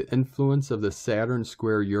day that the influence of the Saturn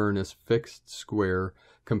square Uranus fixed square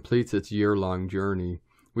completes its year-long journey.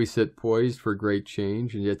 We sit poised for great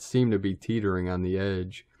change and yet seem to be teetering on the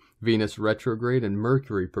edge. Venus retrograde and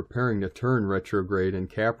Mercury preparing to turn retrograde in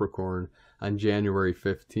Capricorn on January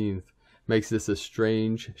 15th makes this a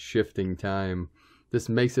strange, shifting time. This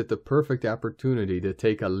makes it the perfect opportunity to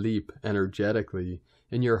take a leap energetically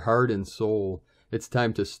in your heart and soul. It's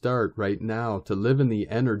time to start right now to live in the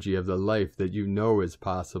energy of the life that you know is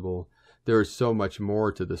possible. There is so much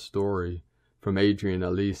more to the story. From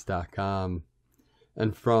AdrianElise.com.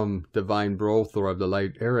 And from Divine Brothel of the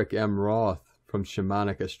Light, Eric M. Roth, from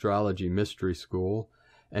Shamanic Astrology Mystery School,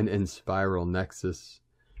 and in Spiral Nexus.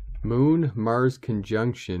 Moon-Mars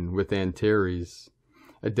conjunction with Antares.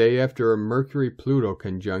 A day after a Mercury-Pluto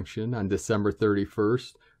conjunction on December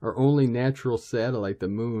 31st, our only natural satellite, the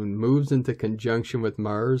Moon, moves into conjunction with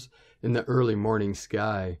Mars in the early morning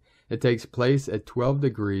sky. It takes place at 12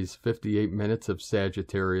 degrees 58 minutes of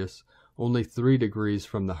Sagittarius, only 3 degrees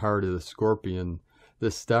from the heart of the Scorpion.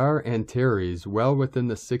 The star Antares, well within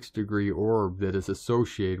the 6-degree orb that is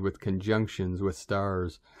associated with conjunctions with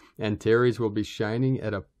stars. Antares will be shining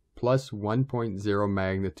at a plus 1.0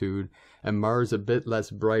 magnitude, and Mars a bit less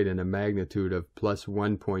bright in a magnitude of plus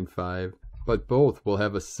 1.5. But both will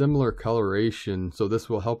have a similar coloration, so this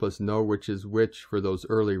will help us know which is which for those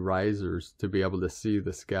early risers to be able to see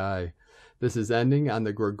the sky. This is ending on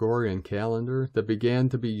the Gregorian calendar that began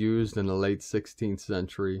to be used in the late 16th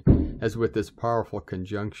century, as with this powerful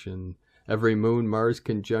conjunction. Every Moon-Mars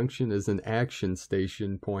conjunction is an action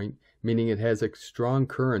station point, meaning it has a strong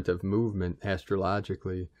current of movement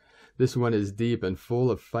astrologically. This one is deep and full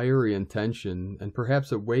of fiery intention, and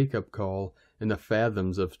perhaps a wake-up call in the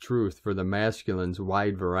fathoms of truth for the masculine's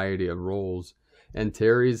wide variety of roles.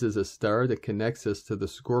 Antares is a star that connects us to the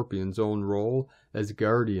Scorpion's own role as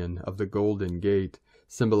guardian of the Golden Gate,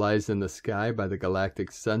 symbolized in the sky by the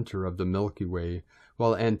galactic center of the Milky Way.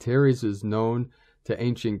 While Antares is known to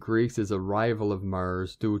ancient Greeks as a rival of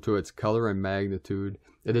Mars due to its color and magnitude,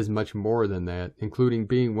 it is much more than that, including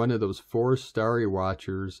being one of those 4 starry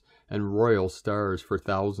watchers and royal stars for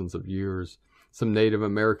thousands of years. Some Native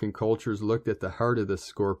American cultures looked at the heart of the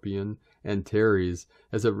Scorpion, Antares,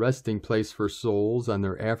 as a resting place for souls on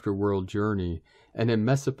their afterworld journey, and in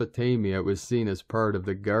Mesopotamia it was seen as part of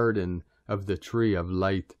the garden of the Tree of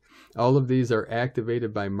Light. All of these are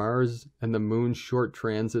activated by Mars and the Moon's short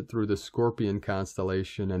transit through the Scorpion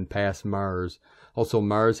constellation and past Mars. Also,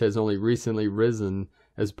 Mars has only recently risen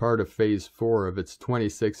as part of Phase 4 of its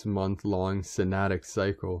 26-month-long synodic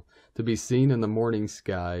cycle, to be seen in the morning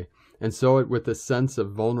sky, and so it with a sense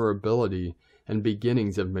of vulnerability and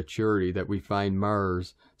beginnings of maturity that we find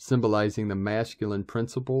Mars, symbolizing the masculine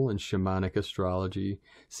principle in shamanic astrology,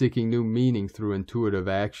 seeking new meaning through intuitive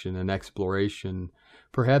action and exploration.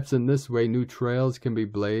 Perhaps in this way new trails can be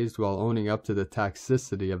blazed while owning up to the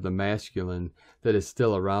toxicity of the masculine that is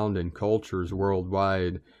still around in cultures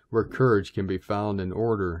worldwide, where courage can be found in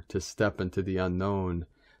order to step into the unknown.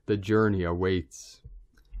 The journey awaits.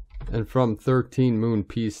 And from 13 Moon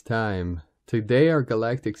Peace Time, today our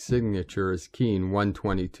galactic signature is Keen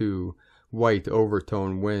 122, White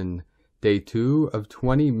Overtone Wind, Day 2 of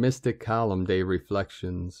 20 Mystic Column Day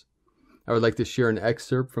Reflections. I would like to share an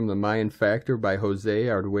excerpt from the Mayan Factor by Jose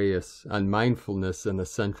Arguelles on mindfulness in the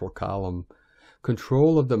central column.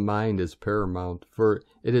 Control of the mind is paramount, for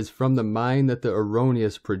it is from the mind that the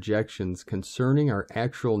erroneous projections concerning our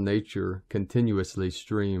actual nature continuously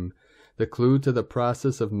stream. The clue to the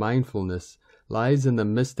process of mindfulness lies in the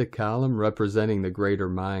mystic column representing the greater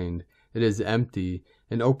mind. It is empty,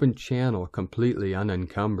 an open channel completely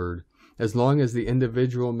unencumbered. As long as the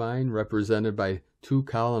individual mind, represented by 2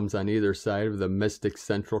 columns on either side of the mystic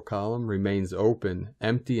central column, remains open,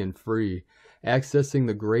 empty, and free, accessing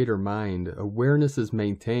the greater mind, awareness is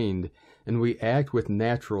maintained, and we act with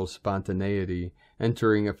natural spontaneity,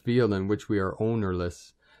 entering a field in which we are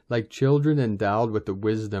ownerless. Like children endowed with the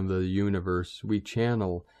wisdom of the universe, we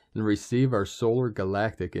channel and receive our solar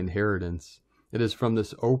galactic inheritance. It is from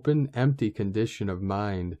this open, empty condition of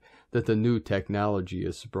mind that the new technology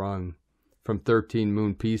is sprung. From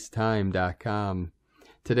 13moonpeacetime.com.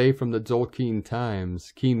 Today from the Tzolkin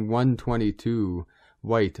Times, Keen 122,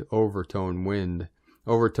 White Overtone Wind.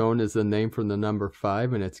 Overtone is the name from the number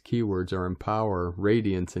 5, and its keywords are empower,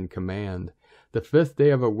 radiance, and command. The 5th day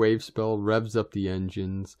of a wave spell revs up the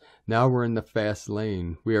engines. Now we're in the fast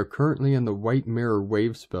lane. We are currently in the white mirror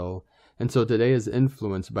wave spell, and so today is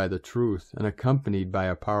influenced by the truth and accompanied by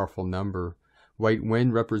a powerful number. White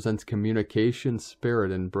wind represents communication,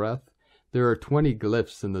 spirit, and breath. There are 20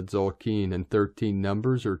 glyphs in the Tzolkin and 13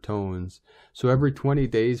 numbers or tones. So every 20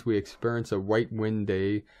 days we experience a white wind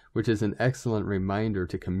day, which is an excellent reminder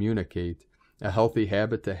to communicate, a healthy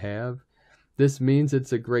habit to have. This means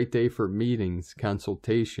it's a great day for meetings,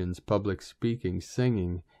 consultations, public speaking,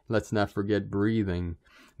 singing. Let's not forget breathing.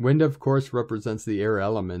 Wind, of course, represents the air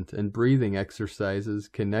element, and breathing exercises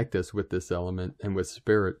connect us with this element and with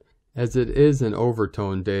spirit. As it is an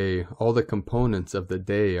overtone day, all the components of the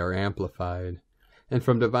day are amplified. And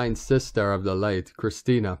from Divine Sister of the Light,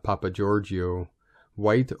 Christina Papagiorgio,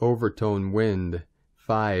 White Overtone Wind,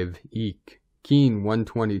 5, Eek, Keen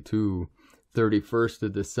 122, 31st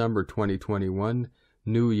of December 2021,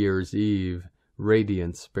 New Year's Eve,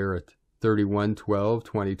 Radiant Spirit,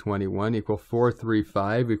 31/12/2021 equal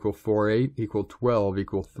 435 equal 48 equal 12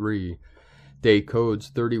 equal 3. Day codes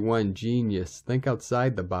 31 Genius, think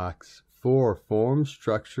outside the box. 4 Form,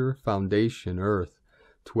 structure, foundation, earth.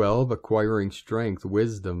 12 Acquiring strength,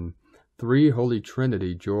 wisdom. 3 Holy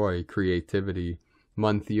Trinity, joy, creativity.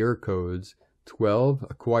 Month year codes 12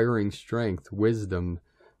 Acquiring strength, wisdom.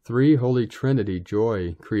 3 Holy Trinity,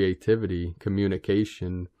 joy, creativity,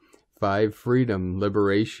 communication. 5 Freedom,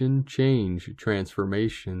 liberation, change,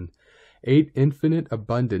 transformation. 8 Infinite,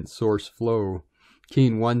 abundant source flow.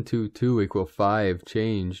 Keen 122 equal 5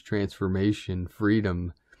 change, transformation,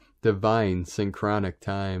 freedom, divine synchronic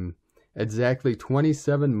time. Exactly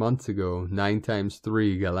 27 months ago, 9 times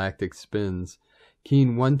 3 galactic spins.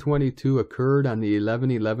 Keen 122 occurred on the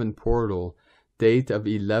 1111 portal, date of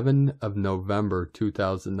 11 of November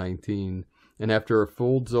 2019. And after a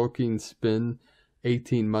full Tzolkin spin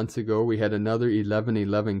 18 months ago, we had another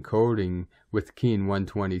 1111 coding with Keen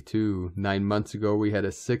 122. 9 months ago, we had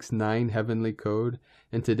a 6-9 heavenly code,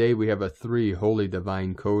 and today we have a 3 holy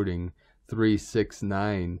divine coding,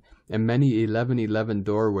 369, and many 1111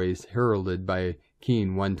 doorways heralded by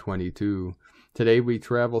Keen 122. Today we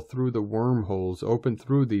travel through the wormholes, open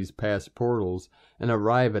through these past portals, and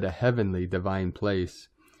arrive at a heavenly divine place.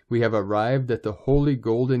 We have arrived at the holy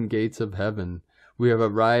golden gates of heaven. We have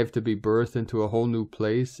arrived to be birthed into a whole new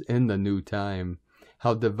place in the new time.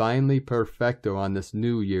 How divinely perfecto on this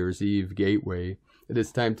New Year's Eve gateway. It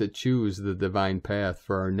is time to choose the divine path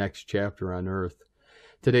for our next chapter on earth.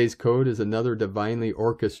 Today's code is another divinely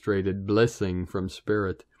orchestrated blessing from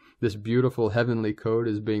Spirit. This beautiful heavenly code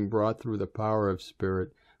is being brought through the power of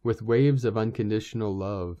Spirit with waves of unconditional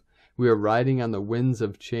love. We are riding on the winds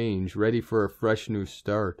of change, ready for a fresh new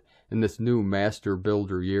start in this new Master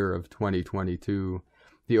Builder year of 2022.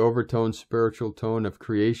 The overtone spiritual tone of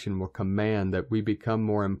creation will command that we become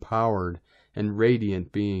more empowered and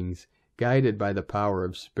radiant beings, guided by the power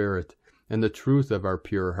of Spirit and the truth of our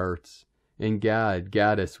pure hearts. In God,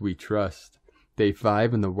 Goddess, we trust. Day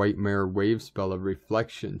 5 in the white mirror wave spell of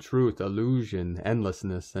reflection, truth, illusion,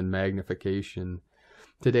 endlessness, and magnification.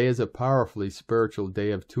 Today is a powerfully spiritual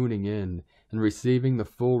day of tuning in and receiving the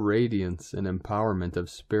full radiance and empowerment of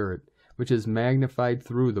Spirit, which is magnified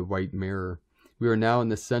through the white mirror. We are now in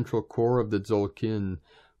the central core of the Tzolkin,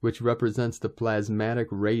 which represents the plasmatic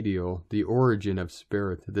radial, the origin of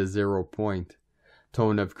Spirit, the 0 point.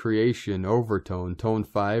 Tone of creation, overtone, tone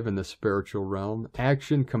 5 in the spiritual realm.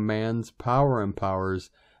 Action commands, power empowers,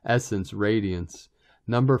 essence radiance.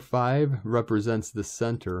 Number 5 represents the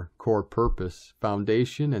center, core purpose,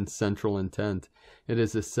 foundation, and central intent. It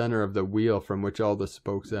is the center of the wheel from which all the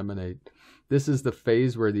spokes emanate. This is the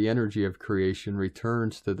phase where the energy of creation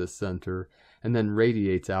returns to the center and then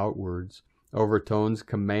radiates outwards. Overtones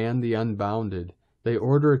command the unbounded. They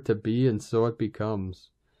order it to be, and so it becomes.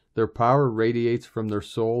 Their power radiates from their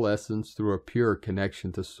soul essence through a pure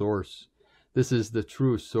connection to Source. This is the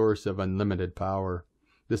true source of unlimited power.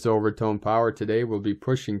 This overtone power today will be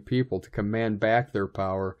pushing people to command back their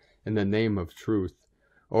power in the name of truth.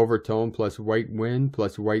 Overtone plus white wind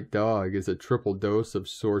plus white dog is a triple dose of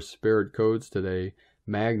source spirit codes today,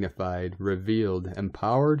 magnified, revealed,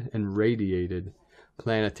 empowered, and radiated.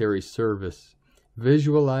 Planetary service.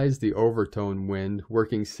 Visualize the overtone wind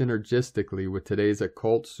working synergistically with today's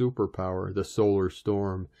occult superpower, the solar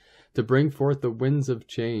storm, to bring forth the winds of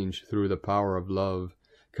change through the power of love,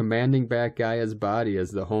 commanding back Gaia's body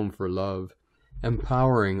as the home for love,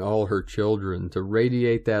 empowering all her children to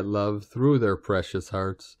radiate that love through their precious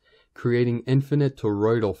hearts, creating infinite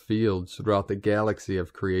toroidal fields throughout the galaxy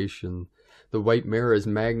of creation. The white mirror is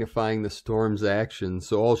magnifying the storm's action,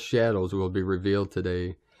 so all shadows will be revealed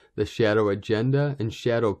today. The shadow agenda and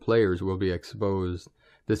shadow players will be exposed.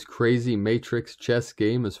 This crazy matrix chess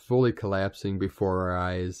game is fully collapsing before our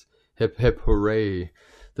eyes. Hip hip hooray!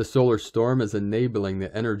 The solar storm is enabling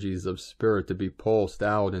the energies of spirit to be pulsed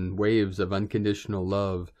out in waves of unconditional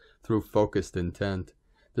love through focused intent.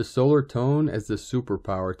 The solar tone as the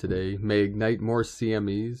superpower today may ignite more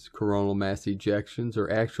CMEs, coronal mass ejections, or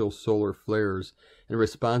actual solar flares in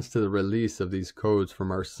response to the release of these codes from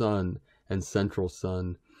our sun and central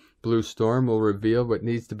sun. Blue storm will reveal what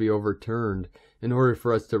needs to be overturned in order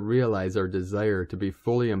for us to realize our desire to be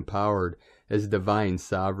fully empowered as divine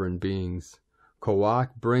sovereign beings.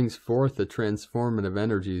 Kawak brings forth the transformative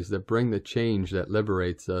energies that bring the change that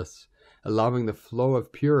liberates us, allowing the flow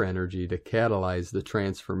of pure energy to catalyze the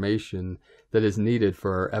transformation that is needed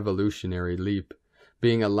for our evolutionary leap.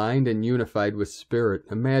 Being aligned and unified with spirit,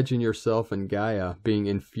 imagine yourself and Gaia being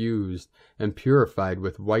infused and purified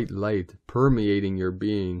with white light permeating your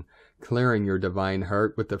being, clearing your divine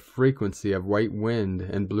heart with the frequency of white wind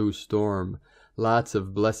and blue storm. Lots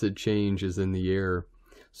of blessed change is in the air.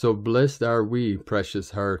 So blessed are we,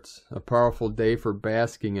 precious hearts, a powerful day for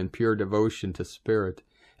basking in pure devotion to spirit,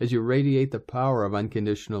 as you radiate the power of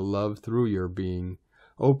unconditional love through your being.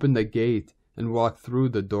 Open the gate and walk through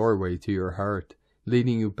the doorway to your heart,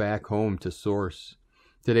 leading you back home to Source.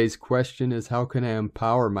 Today's question is, how can I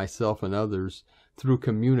empower myself and others through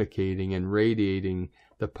communicating and radiating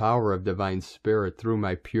the power of divine spirit through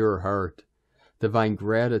my pure heart? Divine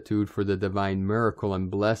gratitude for the divine miracle and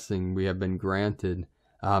blessing we have been granted.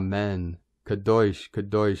 Amen. Kadosh,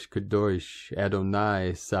 Kadosh, Kadosh,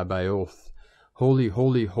 Adonai Sabaoth. Holy,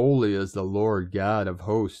 holy, holy is the Lord God of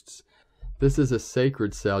hosts. This is a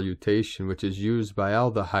sacred salutation which is used by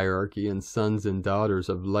all the hierarchy and sons and daughters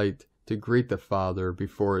of light to greet the Father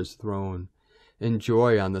before his throne.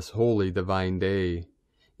 Enjoy on this holy divine day.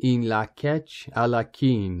 In la ketch a la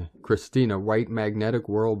Keen, Christina White Magnetic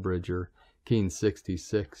World Bridger, Keen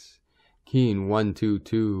 66. Keen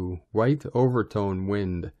 122, White Overtone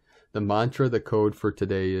Wind. The mantra, the code for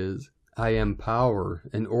today is, I am power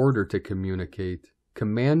in order to communicate.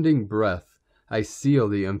 Commanding breath, I seal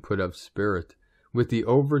the input of spirit with the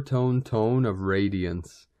overtone tone of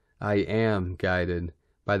radiance. I am guided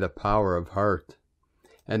by the power of heart.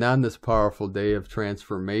 And on this powerful day of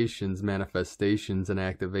transformations, manifestations, and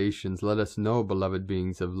activations, let us know, beloved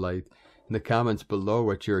beings of light, in the comments below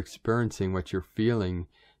what you're experiencing, what you're feeling,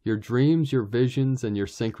 your dreams, your visions, and your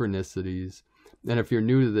synchronicities. And if you're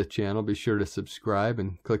new to the channel, be sure to subscribe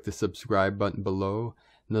and click the subscribe button below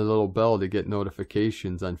and the little bell to get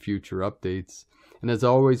notifications on future updates. And as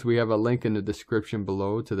always, we have a link in the description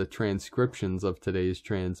below to the transcriptions of today's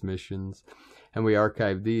transmissions, and we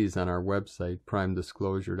archive these on our website,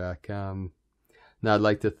 primedisclosure.com. Now, I'd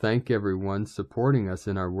like to thank everyone supporting us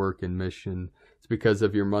in our work and mission. It's because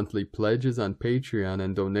of your monthly pledges on Patreon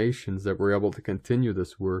and donations that we're able to continue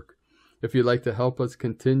this work. If you'd like to help us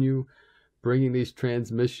continue bringing these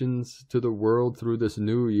transmissions to the world through this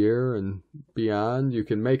new year and beyond, you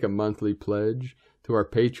can make a monthly pledge to our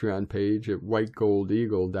Patreon page at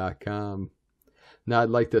whitegoldeagle.com. Now, I'd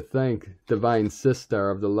like to thank Divine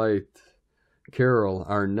Sister of the Light, Carol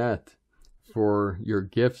Arnett, for your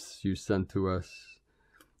gifts you sent to us.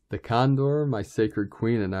 The Condor, my sacred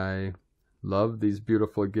queen, and I love these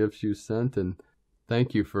beautiful gifts you sent, and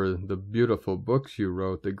thank you for the beautiful books you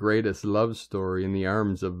wrote, The Greatest Love Story in the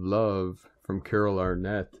Arms of Love from Carol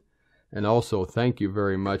Arnett. And also thank you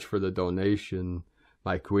very much for the donation.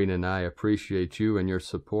 My queen and I appreciate you and your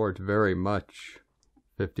support very much.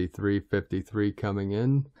 5353 coming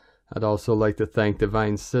in. I'd also like to thank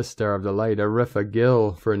Divine Sister of the Light, Arifa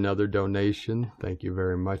Gill, for another donation. Thank you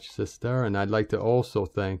very much, Sister. And I'd like to also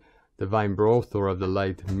thank Divine Brothor of the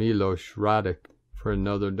Light, Milos Radek, for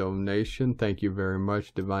another donation. Thank you very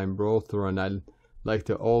much, Divine Brothor. And I'd like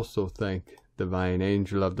to also thank Divine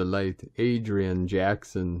Angel of the Light, Adrian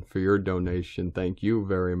Jackson, for your donation. Thank you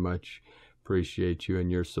very much. Appreciate you and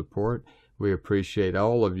your support. We appreciate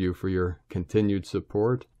all of you for your continued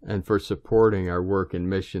support and for supporting our work and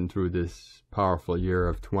mission through this powerful year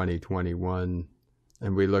of 2021.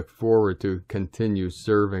 And we look forward to continue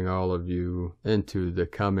serving all of you into the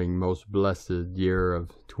coming most blessed year of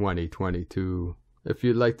 2022. If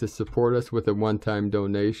you'd like to support us with a one-time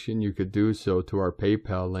donation, you could do so to our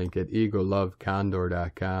PayPal link at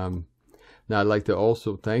egolovecondor.com. Now, I'd like to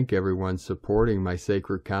also thank everyone supporting my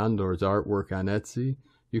Sacred Condors artwork on Etsy.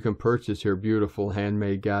 You can purchase your beautiful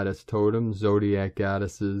handmade goddess totems, zodiac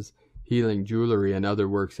goddesses, healing jewelry, and other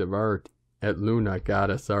works of art at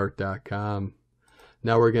lunagoddessart.com.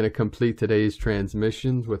 Now we're going to complete today's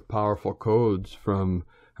transmissions with powerful codes from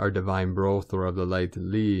our Divine Brother of the Light,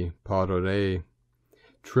 Li, Prairie.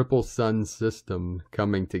 Triple Sun System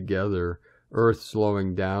coming together, Earth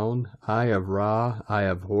slowing down, Eye of Ra, Eye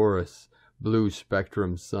of Horus, Blue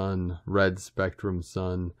Spectrum Sun, Red Spectrum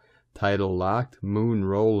Sun, Tidal locked, Moon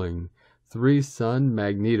rolling, 3 Sun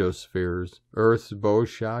magnetospheres, Earth's bow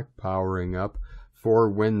shock powering up, 4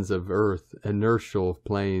 winds of Earth, inertial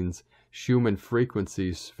planes, Schumann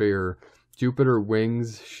frequency sphere, Jupiter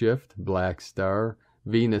wings shift, black star,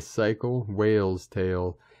 Venus cycle, whale's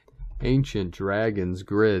tail, ancient dragon's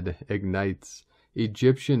grid ignites,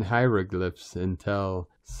 Egyptian hieroglyphs intel,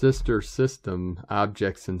 sister system,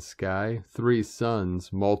 objects in sky, 3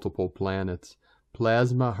 suns, multiple planets,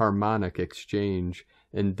 plasma harmonic exchange,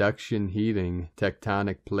 induction heating,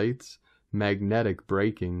 tectonic plates, magnetic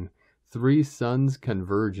breaking, 3 suns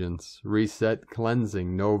convergence, reset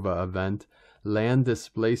cleansing nova event, land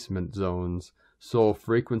displacement zones, soul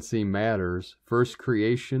frequency matters, first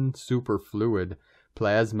creation superfluid,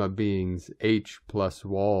 plasma beings, H plus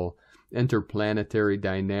wall, interplanetary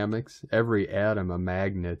dynamics, every atom a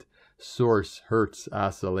magnet, source Hertz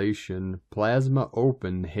oscillation, plasma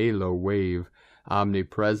open halo wave,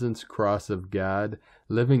 omnipresence cross of God,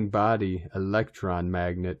 living body electron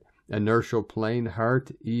magnet, inertial plane heart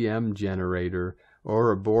EM generator,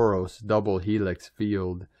 Ouroboros double helix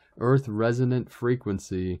field, Earth resonant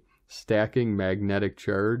frequency, stacking magnetic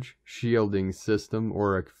charge, shielding system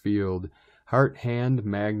auric field, heart hand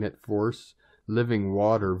magnet force, living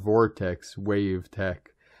water vortex wave tech,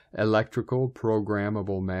 electrical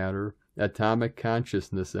programmable matter, atomic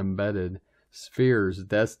consciousness embedded, spheres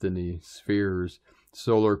destiny, spheres,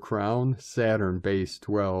 solar crown, Saturn base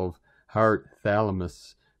 12, heart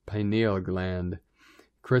thalamus, pineal gland,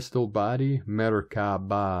 crystal body,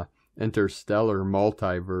 Merkaba, interstellar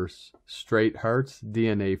multiverse, straight hearts,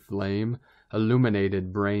 DNA flame,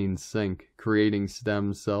 illuminated brain sync, creating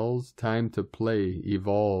stem cells, time to play,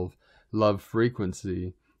 evolve, love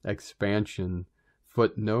frequency, expansion,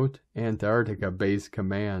 footnote, Antarctica base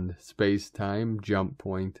command, space-time, jump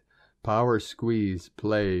point, power squeeze,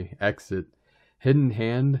 play, exit, hidden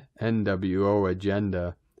hand, NWO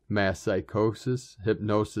agenda, mass psychosis,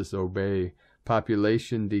 hypnosis obey,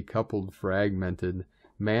 population decoupled fragmented,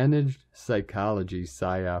 managed psychology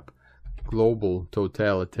psyop, global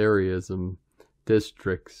totalitarianism,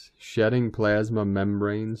 districts, shedding plasma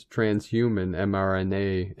membranes, transhuman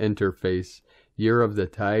mRNA interface, year of the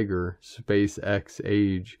tiger, SpaceX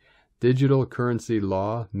age, digital currency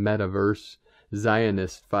law, metaverse,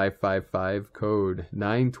 Zionist 555 code,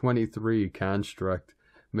 923 construct,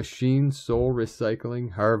 machine soul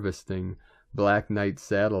recycling, harvesting, Black Knight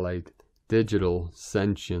satellite, digital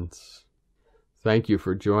sentience. Thank you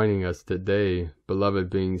for joining us today, beloved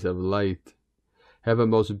beings of light. Have a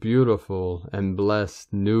most beautiful and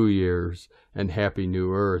blessed New Year's and happy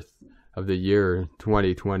New Earth of the year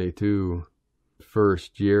 2022,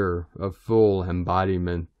 first year of full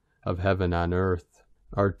embodiment of heaven on earth.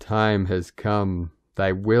 Our time has come,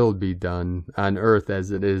 thy will be done, on earth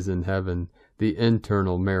as it is in heaven. The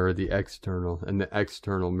internal mirror the external, and the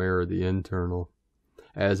external mirror the internal.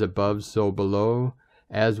 As above, so below,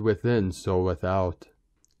 as within, so without.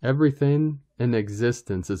 Everything in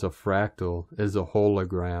existence is a fractal, is a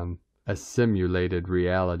hologram, a simulated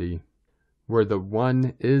reality. Where the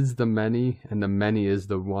one is the many, and the many is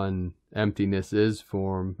the one, emptiness is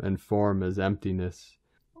form, and form is emptiness.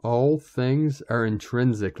 All things are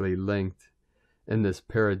intrinsically linked in this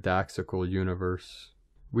paradoxical universe.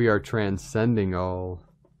 We are transcending all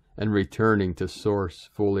and returning to Source,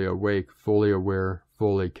 fully awake, fully aware,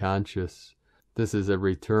 fully conscious. This is a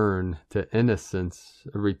return to innocence,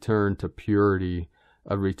 a return to purity,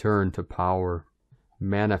 a return to power,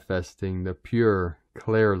 manifesting the pure,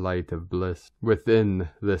 clear light of bliss within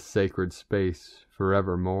this sacred space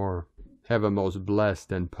forevermore. Have a most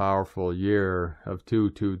blessed and powerful year of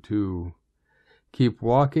 222. Keep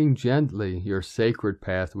walking gently your sacred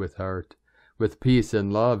path with heart, with peace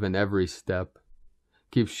and love in every step.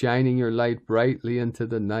 Keep shining your light brightly into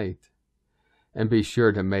the night. and be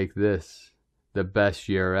sure to make this the best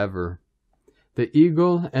year ever. The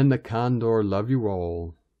eagle and the condor love you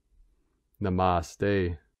all.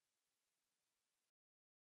 Namaste.